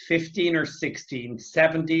 15 or 16,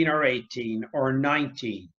 17 or 18, or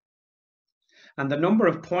 19. And the number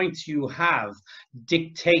of points you have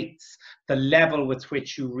dictates the level with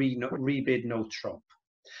which you rebid no trump.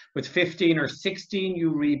 With 15 or 16,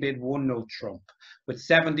 you rebid 1-no trump. With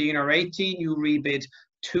 17 or 18, you rebid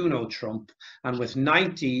 2-no trump. And with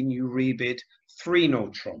 19, you rebid 3-no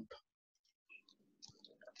trump.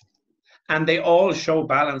 And they all show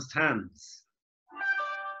balanced hands.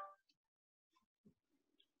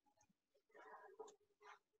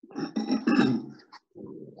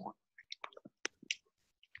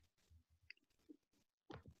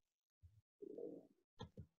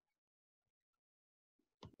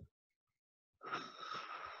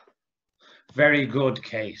 Very good,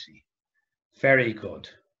 Katie. Very good.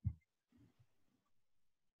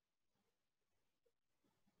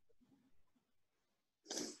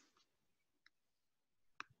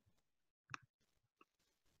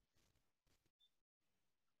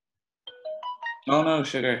 Oh no,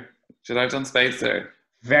 sugar. Should I have done spades there?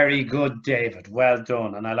 Very good, David. Well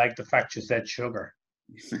done. And I like the fact you said sugar.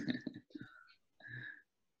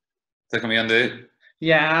 So can we undo?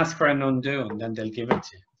 Yeah, ask for an undo and then they'll give it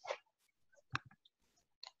to you.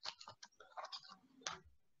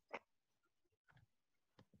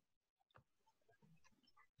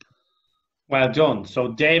 Well done. So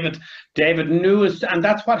David knew it, and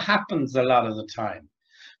that's what happens a lot of the time.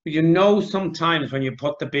 You know sometimes when you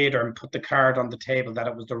put the bidder and put the card on the table that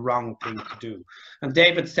it was the wrong thing to do. And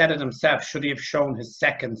David said it himself, should he have shown his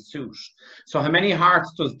second suit? So how many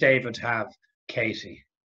hearts does David have, Katie?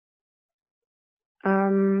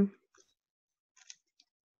 4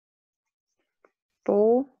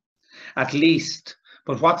 At least.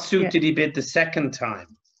 But what suit Yeah. did he bid the second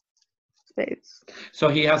time? spades. So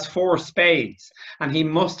he has 4 spades and he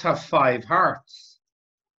must have 5 hearts.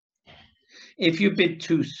 If you bid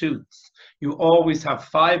 2 suits, you always have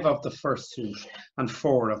 5 of the first suit and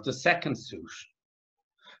 4 of the second suit.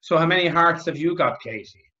 So how many hearts have you got,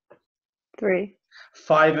 Katie? 3,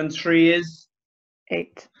 5 and 3 is?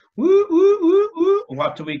 8. Woo, woo, woo, woo.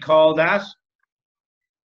 What do we call that?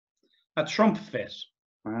 A trump fit.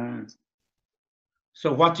 Right.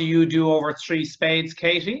 So what do you do over 3 spades,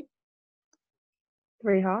 Katie?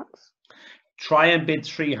 3 hearts. Try and bid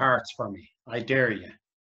 3 hearts for me. I dare you.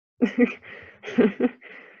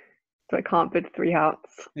 So I can't bid 3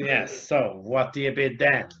 hearts. Yes. So what do you bid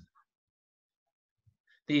then?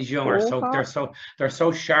 These young 4 are hearts. they're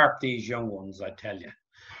so sharp. These young ones, I tell you,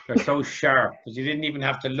 they're so sharp because you didn't even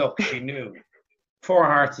have to look. She knew. 4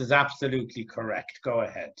 hearts is absolutely correct. Go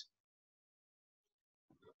ahead.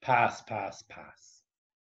 Pass, pass, pass.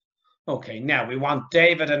 Okay. Now we want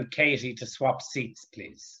David and Katie to swap seats,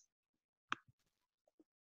 please.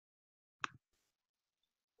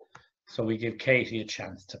 So we give Katie a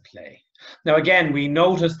chance to play. Now, again, we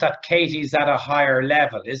notice that Katie's at a higher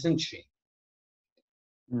level, isn't she?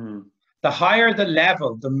 The higher the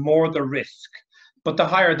level, the more the risk, but the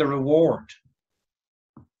higher the reward.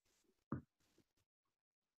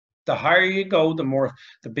 The higher you go, the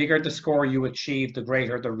bigger the score you achieve, the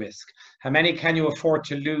greater the risk. How many can you afford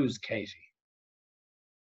to lose, Katie?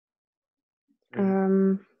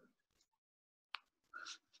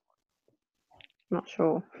 Not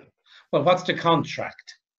sure. Well, what's the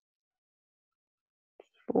contract?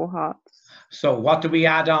 4 hearts. So what do we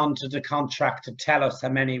add on to the contract to tell us how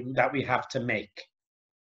many that we have to make?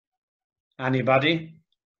 Anybody?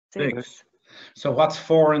 6, So what's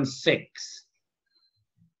 4 and 6?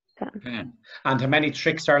 10, And how many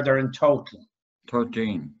tricks are there in total?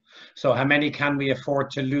 13, So how many can we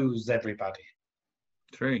afford to lose, everybody?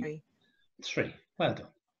 3. 3. Well done.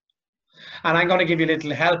 And I'm going to give you a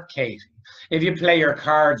little help, Katie. If you play your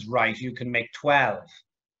cards right, you can make 12.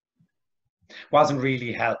 Wasn't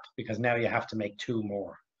really help because now you have to make 2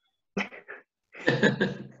 more.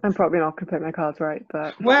 I'm probably not going to play my cards right,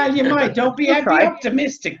 but Well, you might. Don't be, I'll be try.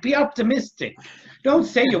 optimistic. Be optimistic. Don't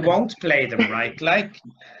say you won't play them right. Like,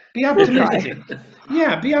 be optimistic.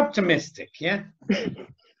 Yeah, be optimistic. Yeah.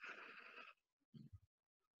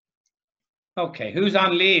 Okay, who's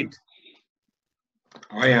on lead?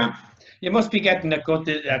 I am. You must be getting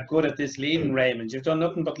good at this leading, Raymond. You've done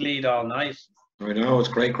nothing but lead all night. I know, it's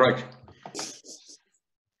great crack.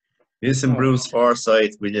 Listen, Bruce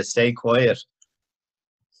Forsyth, will you stay quiet?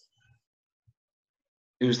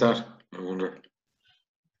 Who's that? I wonder.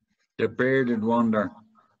 The bearded wonder.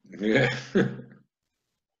 Yeah.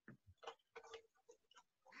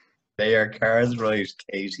 Play your cards right,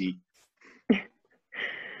 Katie.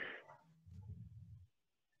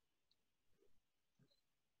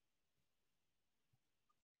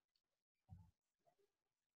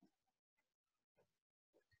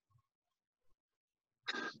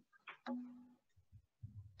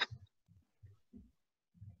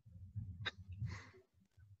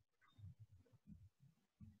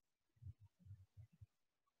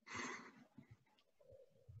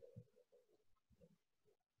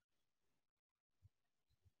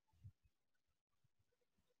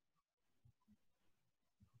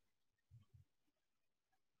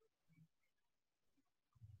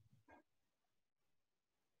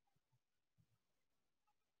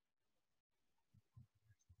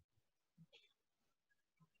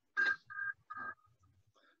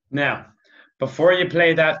 Now, before you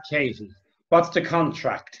play that, Katie, what's the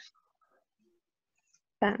contract?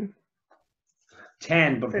 10.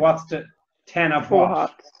 10, but what's the 10 of 4 what?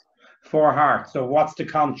 hearts. 4 hearts. So what's the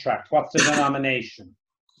contract? What's the denomination?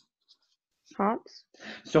 Hearts.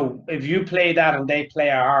 So if you play that and they play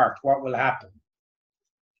a heart, what will happen?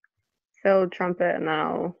 Fill trumpet and then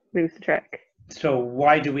I'll lose the trick. So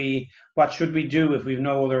what should we do if we've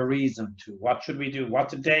no other reason to? What should we do? What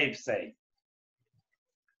did Dave say?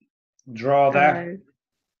 Draw that.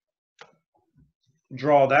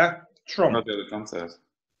 Draw that. Trump. What the trump says.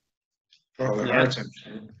 Draw the Yeah. hearts out.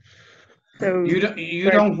 So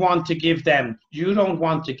You don't want to give them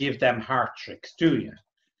heart tricks, do you?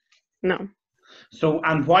 no. So,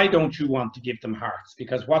 and why don't you want to give them hearts?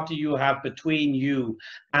 Because what do you have between you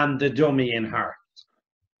and the dummy in heart?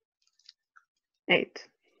 8.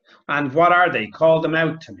 And what are they? Call them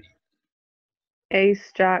out to me.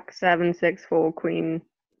 Ace, Jack, 7, 6, 4, Queen,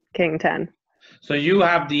 King, 10. So you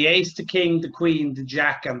have the ace, the king, the queen, the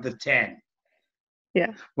jack, and the 10.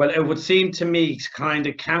 Yeah. Well, it would seem to me kind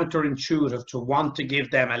of counterintuitive to want to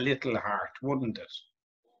give them a little heart, wouldn't it?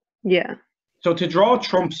 Yeah. So to draw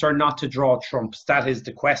trumps or not to draw trumps, that is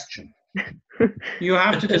the question. You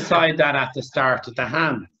have to decide that at the start of the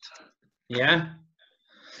hand. Yeah?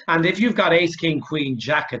 And if you've got ace, king, queen,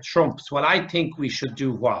 jack of trumps, well, I think we should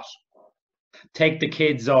do what? Take the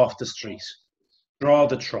kids off the street. Draw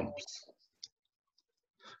the trumps.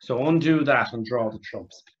 So undo that and draw the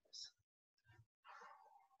trumps.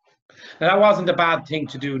 Now, that wasn't a bad thing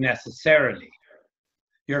to do necessarily.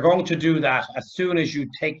 You're going to do that as soon as you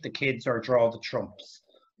take the kids or draw the trumps.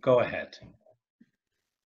 Go ahead.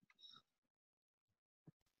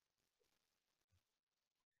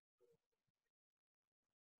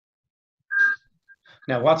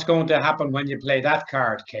 Now, what's going to happen when you play that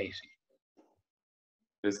card, Katie?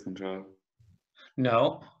 Lose control.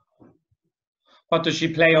 No. What does she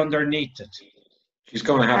play underneath it? She's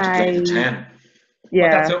going to have to play the 10.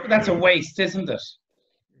 Yeah. Well, that's a waste, isn't it?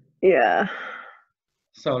 Yeah.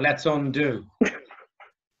 So let's undo.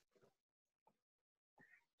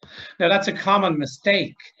 Now, that's a common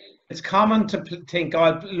mistake. It's common to think,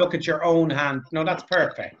 oh, look at your own hand. No, that's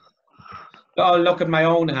perfect. Oh, look at my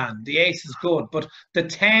own hand. The ace is good, but the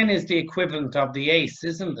 10 is the equivalent of the ace,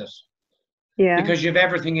 isn't it? Yeah. Because you have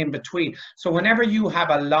everything in between. So whenever you have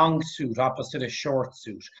a long suit opposite a short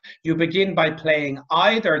suit, you begin by playing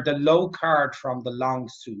either the low card from the long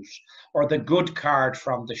suit or the good card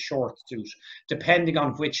from the short suit, depending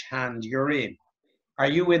on which hand you're in. Are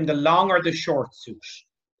you in the long or the short suit?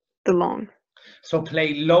 The long. So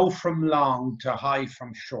play low from long to high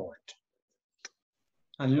from short.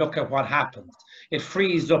 And look at what happens. It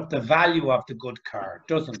frees up the value of the good card,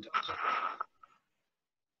 doesn't it?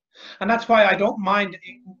 And that's why I don't mind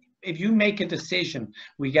if you make a decision,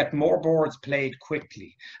 we get more boards played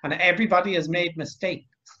quickly. And everybody has made mistakes,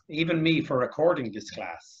 even me for recording this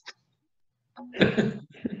class. I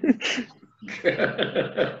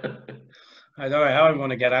don't know how I'm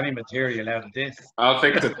going to get any material out of this. I'll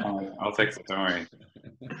fix it. I'll fix it. Don't worry.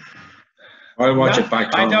 I'll watch it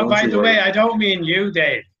back. I don't, by the way, I don't mean you,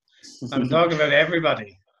 Dave. I'm talking about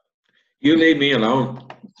everybody. You leave me alone.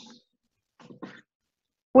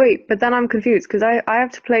 Wait, but then I'm confused because I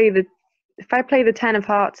have to play the. If I play the 10 of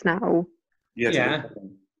hearts now, Yeah.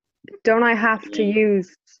 don't I have to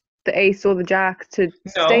use the ace or the jack to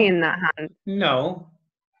stay in that hand? No.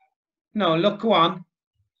 No, look, go on.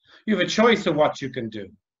 You have a choice of what you can do.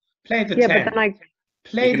 Play the 10. Yeah, but then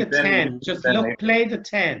Play the 10. Just look, play the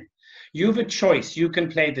 10. You have a choice. You can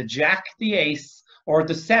play the jack, the ace, or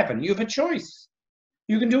the 7. You have a choice.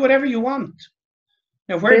 You can do whatever you want.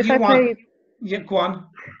 Now, where do you want? Yeah, go on.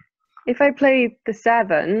 If I play the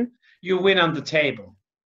 7, you win on the table.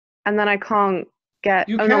 And then I can't get.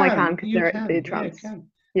 You no, I can because they're can. the trumps.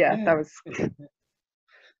 Yeah, that was.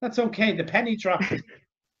 That's okay. The penny dropped.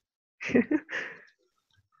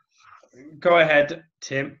 Go ahead,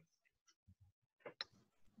 Tim.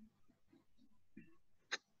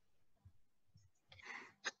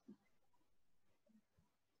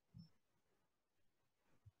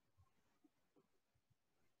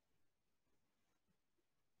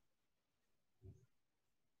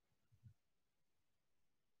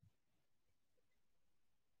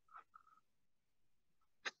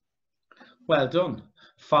 Well done.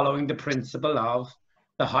 Following the principle of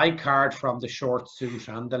the high card from the short suit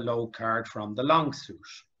and the low card from the long suit.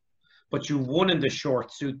 But you won in the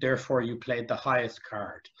short suit, therefore you played the highest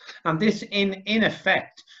card. And this, in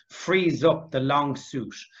effect, frees up the long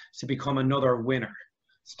suit to become another winner.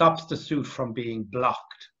 Stops the suit from being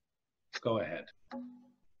blocked. Go ahead.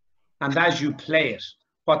 And as you play it,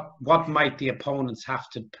 what might the opponents have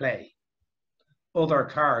to play? Other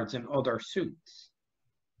cards in other suits.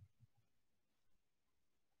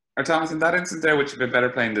 Or Thomas, in that instance there, would you be better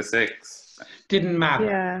playing the 6 Didn't matter.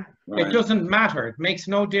 Yeah. It Right. doesn't matter. It makes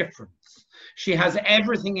no difference. She has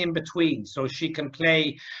everything in between. So she can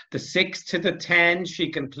play the 6 to the 10. She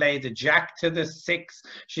can play the jack to the 6.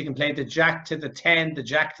 She can play the jack to the 10, the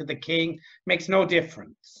jack to the king. Makes no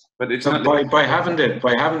difference. But it's So not. by having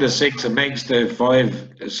the 6, it makes the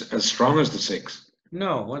 5 as strong as the 6.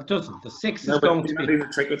 No, well, it doesn't. The 6 No, is but going you to not be. leave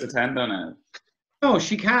a trick with the 10 though now. No,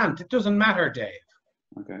 she can't. It doesn't matter, Dave.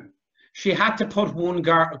 Okay. She had to put one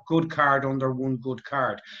good card under one good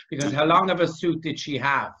card because how long of a suit did she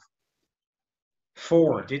have?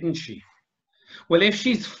 4, didn't she? Well, if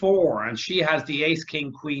she's 4 and she has the ace,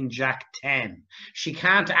 king, queen, jack, 10, she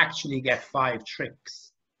can't actually get 5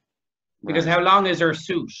 tricks because Right. how long is her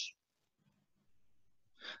suit?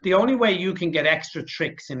 The only way you can get extra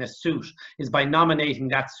tricks in a suit is by nominating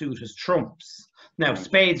that suit as trumps. Now,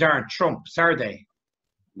 spades aren't trumps, are they?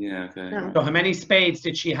 Yeah. Okay. No. So how many spades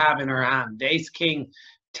did she have in her hand? The ace, king,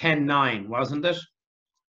 10, 9, wasn't it?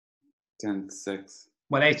 10-6.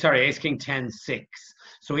 Well, ace, king, 10, 6.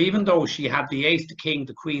 So even though she had the ace, the king,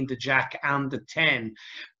 the queen, the jack, and the 10,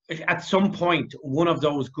 at some point, one of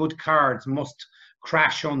those good cards must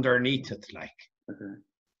crash underneath it. Like, Okay.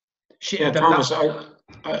 Yeah, Thomas,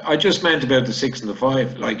 I just meant about the 6 and the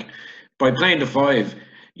 5. Like, by playing the 5,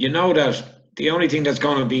 you know that the only thing that's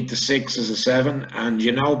going to beat the 6 is a 7, and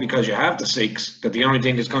you know because you have the 6 that the only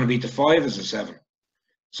thing that's going to beat the 5 is a 7.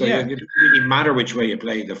 So Yeah. it doesn't really matter which way you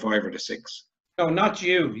play, the 5 or the 6. No, not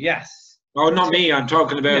you. Yes. Oh, not me. I'm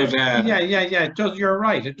talking about. Yeah. It does. You're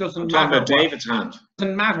right. It doesn't I'm talking matter. about David's hand. It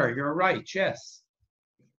doesn't matter. You're right. Yes.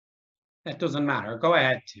 It doesn't matter. Go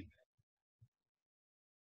ahead, Tim.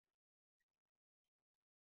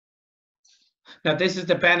 Now, this is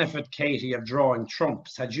the benefit, Katie, of drawing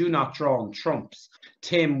trumps. Had you not drawn trumps,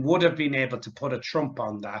 Tim would have been able to put a trump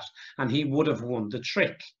on that and he would have won the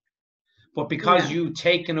trick. But because you've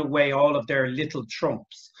taken away all of their little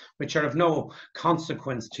trumps, which are of no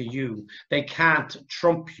consequence to you, they can't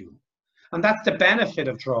trump you. And that's the benefit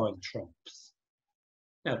of drawing trumps.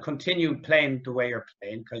 Now, continue playing the way you're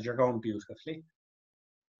playing because you're going beautifully.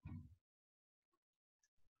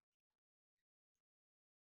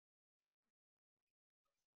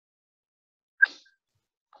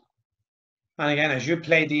 And again, as you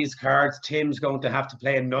play these cards, Tim's going to have to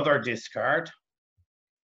play another discard.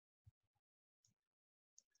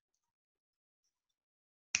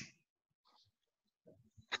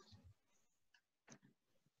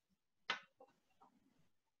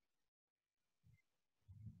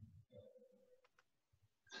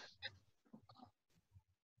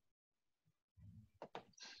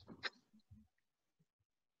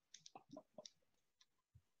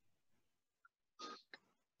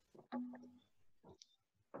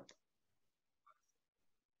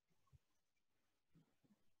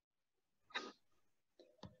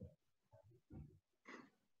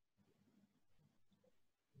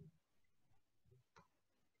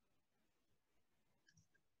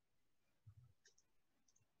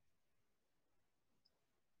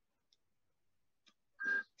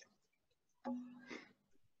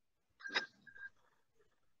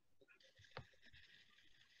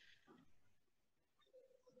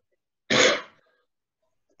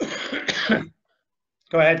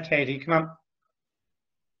 Go ahead, Katie, come on.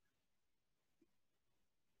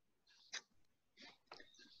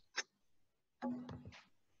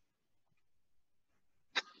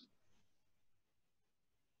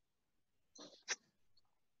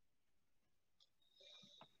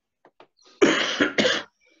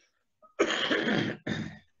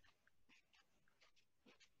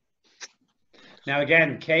 Now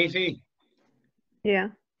again, Katie, Yeah.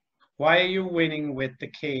 why are you winning with the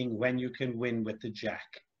king when you can win with the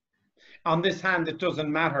jack? On this hand, it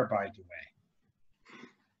doesn't matter, by the way.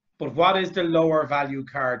 But what is the lower value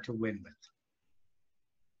card to win with?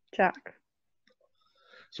 Jack.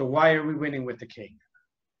 So why are we winning with the king?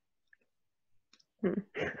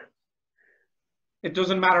 It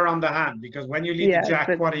doesn't matter on the hand because when you lead the jack,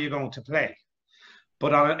 but what are you going to play?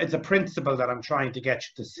 But it's a principle that I'm trying to get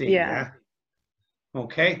you to see. Yeah.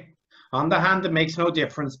 Okay. On the hand, it makes no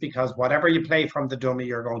difference because whatever you play from the dummy,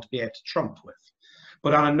 you're going to be able to trump with.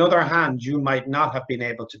 But on another hand, you might not have been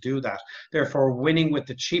able to do that. Therefore, winning with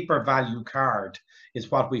the cheaper value card is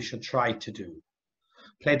what we should try to do.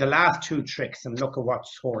 Play the last 2 tricks and look at what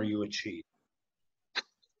score you achieve.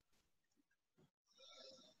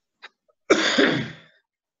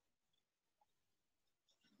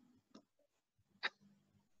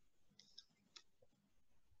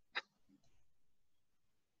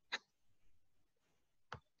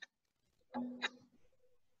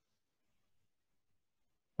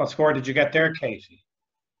 What score did you get there, Katie?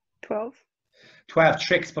 12. 12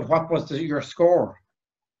 tricks, but what was your score?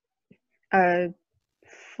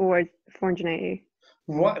 480.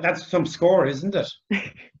 What? That's some score, isn't it?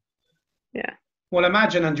 Yeah. Well,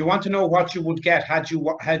 imagine, and do you want to know what you would get had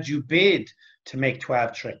you bid to make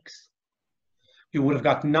 12 tricks? You would have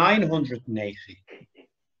got 980.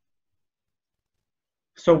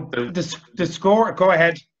 So the score. Go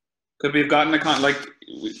ahead. Could we have gotten we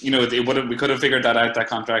could have figured that out, that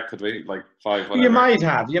contract, could we? Like 5, whatever. You might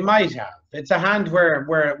have. It's a hand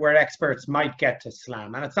where experts might get to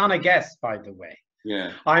slam, and it's on a guess, by the way.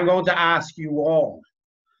 Yeah. I'm going to ask you all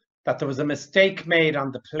that there was a mistake made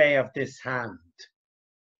on the play of this hand.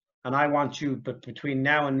 And I want you, but between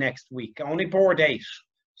now and next week, only board 8.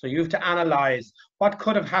 So you have to analyze what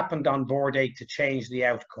could have happened on board 8 to change the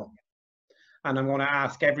outcome. And I'm going to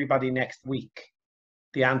ask everybody next week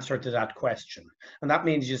the answer to that question. And that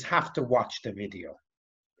means you just have to watch the video.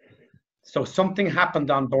 So something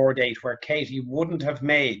happened on board 8 where Katie wouldn't have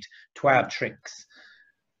made 12 tricks.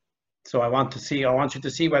 So I want you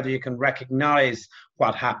to see whether you can recognize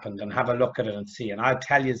what happened and have a look at it and see. And I'll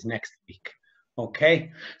tell you next week.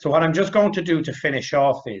 Okay, so what I'm just going to do to finish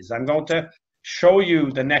off is I'm going to show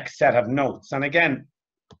you the next set of notes. And again,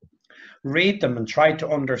 read them and try to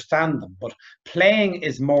understand them. But playing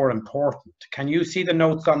is more important. Can you see the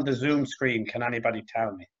notes on the Zoom screen? Can anybody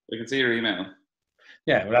tell me? We can see your email.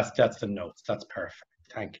 Yeah, well, that's the notes. That's perfect.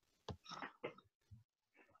 Thank you.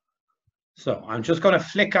 So I'm just going to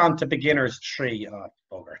flick on to beginners 3. Oh,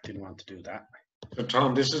 bugger, didn't want to do that. So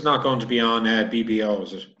Tom, this is not going to be on BBO,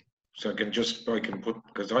 is it? So I can put,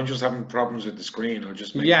 because I'm just having problems with the screen. I'll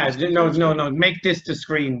just make no. Make this the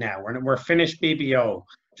screen now. We're finished BBO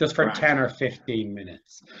just for 10 or 15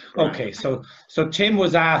 minutes. Okay, so Tim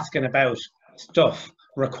was asking about stuff,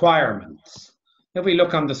 requirements. If we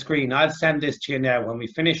look on the screen, I'll send this to you now. When we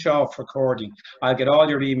finish off recording, I'll get all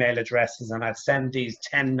your email addresses and I'll send these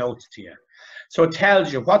 10 notes to you. So it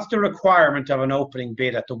tells you what's the requirement of an opening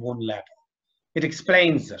bid at the 1 level. It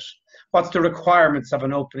explains it. What's the requirements of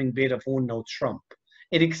an opening bid of 1 note trump?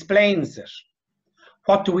 It explains it.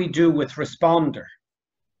 What do we do with responder?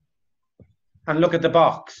 And look at the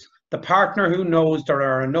box. The partner who knows there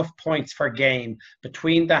are enough points for game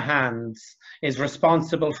between the hands is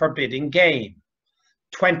responsible for bidding game.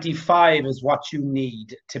 25 is what you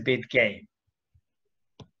need to bid game.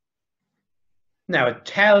 Now it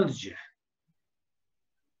tells you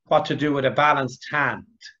what to do with a balanced hand.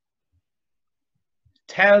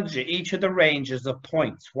 Tells you each of the ranges of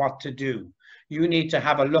points what to do. You need to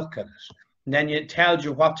have a look at it. And then it tells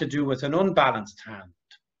you what to do with an unbalanced hand.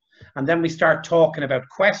 And then we start talking about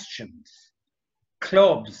questions.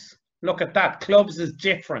 Clubs. Look at that. Clubs is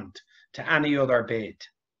different to any other bid.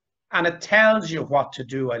 And it tells you what to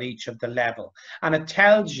do at each of the level. And it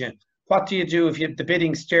tells you what do you do if you have the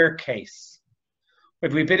bidding staircase.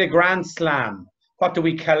 If we bid a grand slam, what do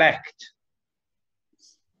we collect?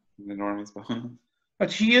 The enormous bonus.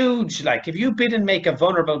 It's huge. Like if you bid and make a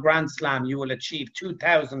vulnerable grand slam, you will achieve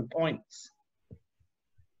 2,000 points.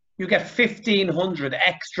 You get 1,500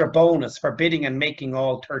 extra bonus for bidding and making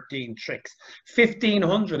all 13 tricks.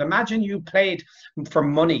 1,500. Imagine you played for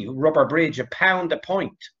money, rubber bridge, £1 a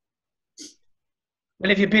point.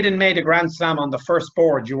 Well, if you bid and made a grand slam on the first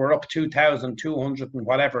board, you were up 2,200 and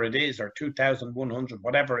whatever it is, or 2,100,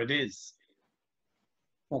 whatever it is.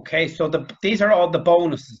 Okay, so these are all the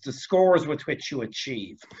bonuses, the scores with which you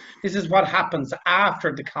achieve. This is what happens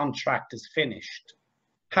after the contract is finished.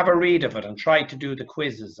 Have a read of it and try to do the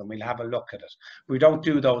quizzes and we'll have a look at it. We don't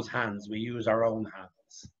do those hands, we use our own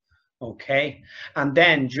hands. Okay, and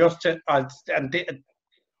then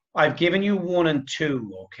I've given you 1 and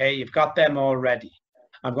 2, okay? You've got them already.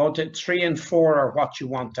 I'm going to 3 and 4 are what you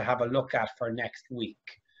want to have a look at for next week.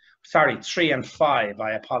 Sorry, 3 and 5,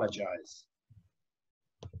 I apologize.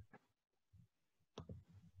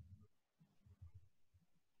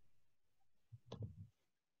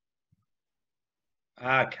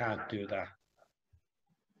 I can't do that.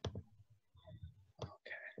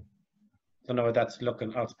 Okay. Don't know what that's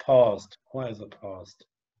looking. Oh, it's paused. Why is it paused?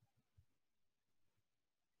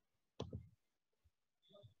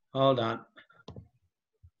 Hold on.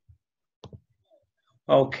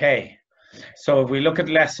 Okay. So if we look at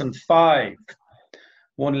lesson 5,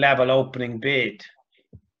 1 level opening bid,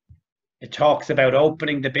 it talks about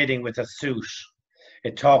opening the bidding with a suit.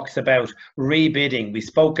 It talks about rebidding. We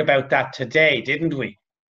spoke about that today, didn't we?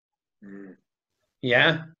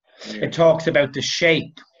 Yeah? It talks about the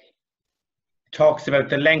shape. It talks about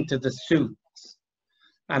the length of the suits.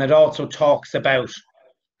 And it also talks about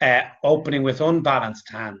opening with unbalanced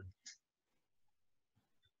hands.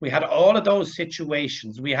 We had all of those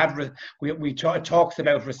situations. It talks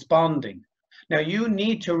about responding. Now, you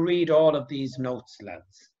need to read all of these notes,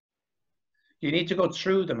 lads. You need to go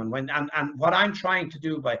through them. And what I'm trying to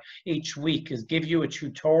do by each week is give you a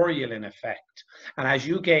tutorial in effect. And as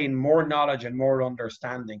you gain more knowledge and more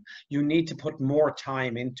understanding, you need to put more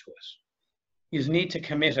time into it. You need to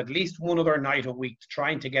commit at least one other night a week to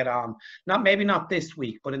trying to get on. Maybe not this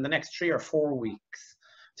week, but in the next 3 or 4 weeks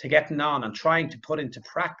to getting on and trying to put into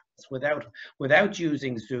practice without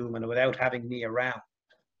using Zoom and without having me around.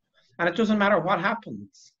 And it doesn't matter what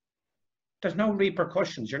happens. There's no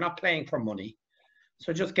repercussions. You're not playing for money.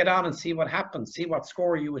 So just get on and see what happens. See what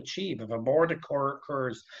score you achieve. If a board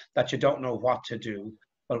occurs that you don't know what to do,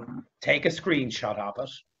 well, take a screenshot of it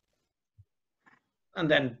and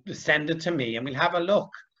then send it to me and we'll have a look.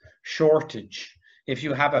 Shortage. If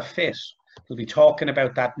you have a fit, we'll be talking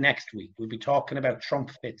about that next week. We'll be talking about Trump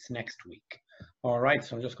fits next week. All right,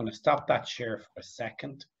 so I'm just going to stop that share for a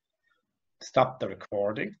second. Stop the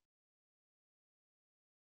recording.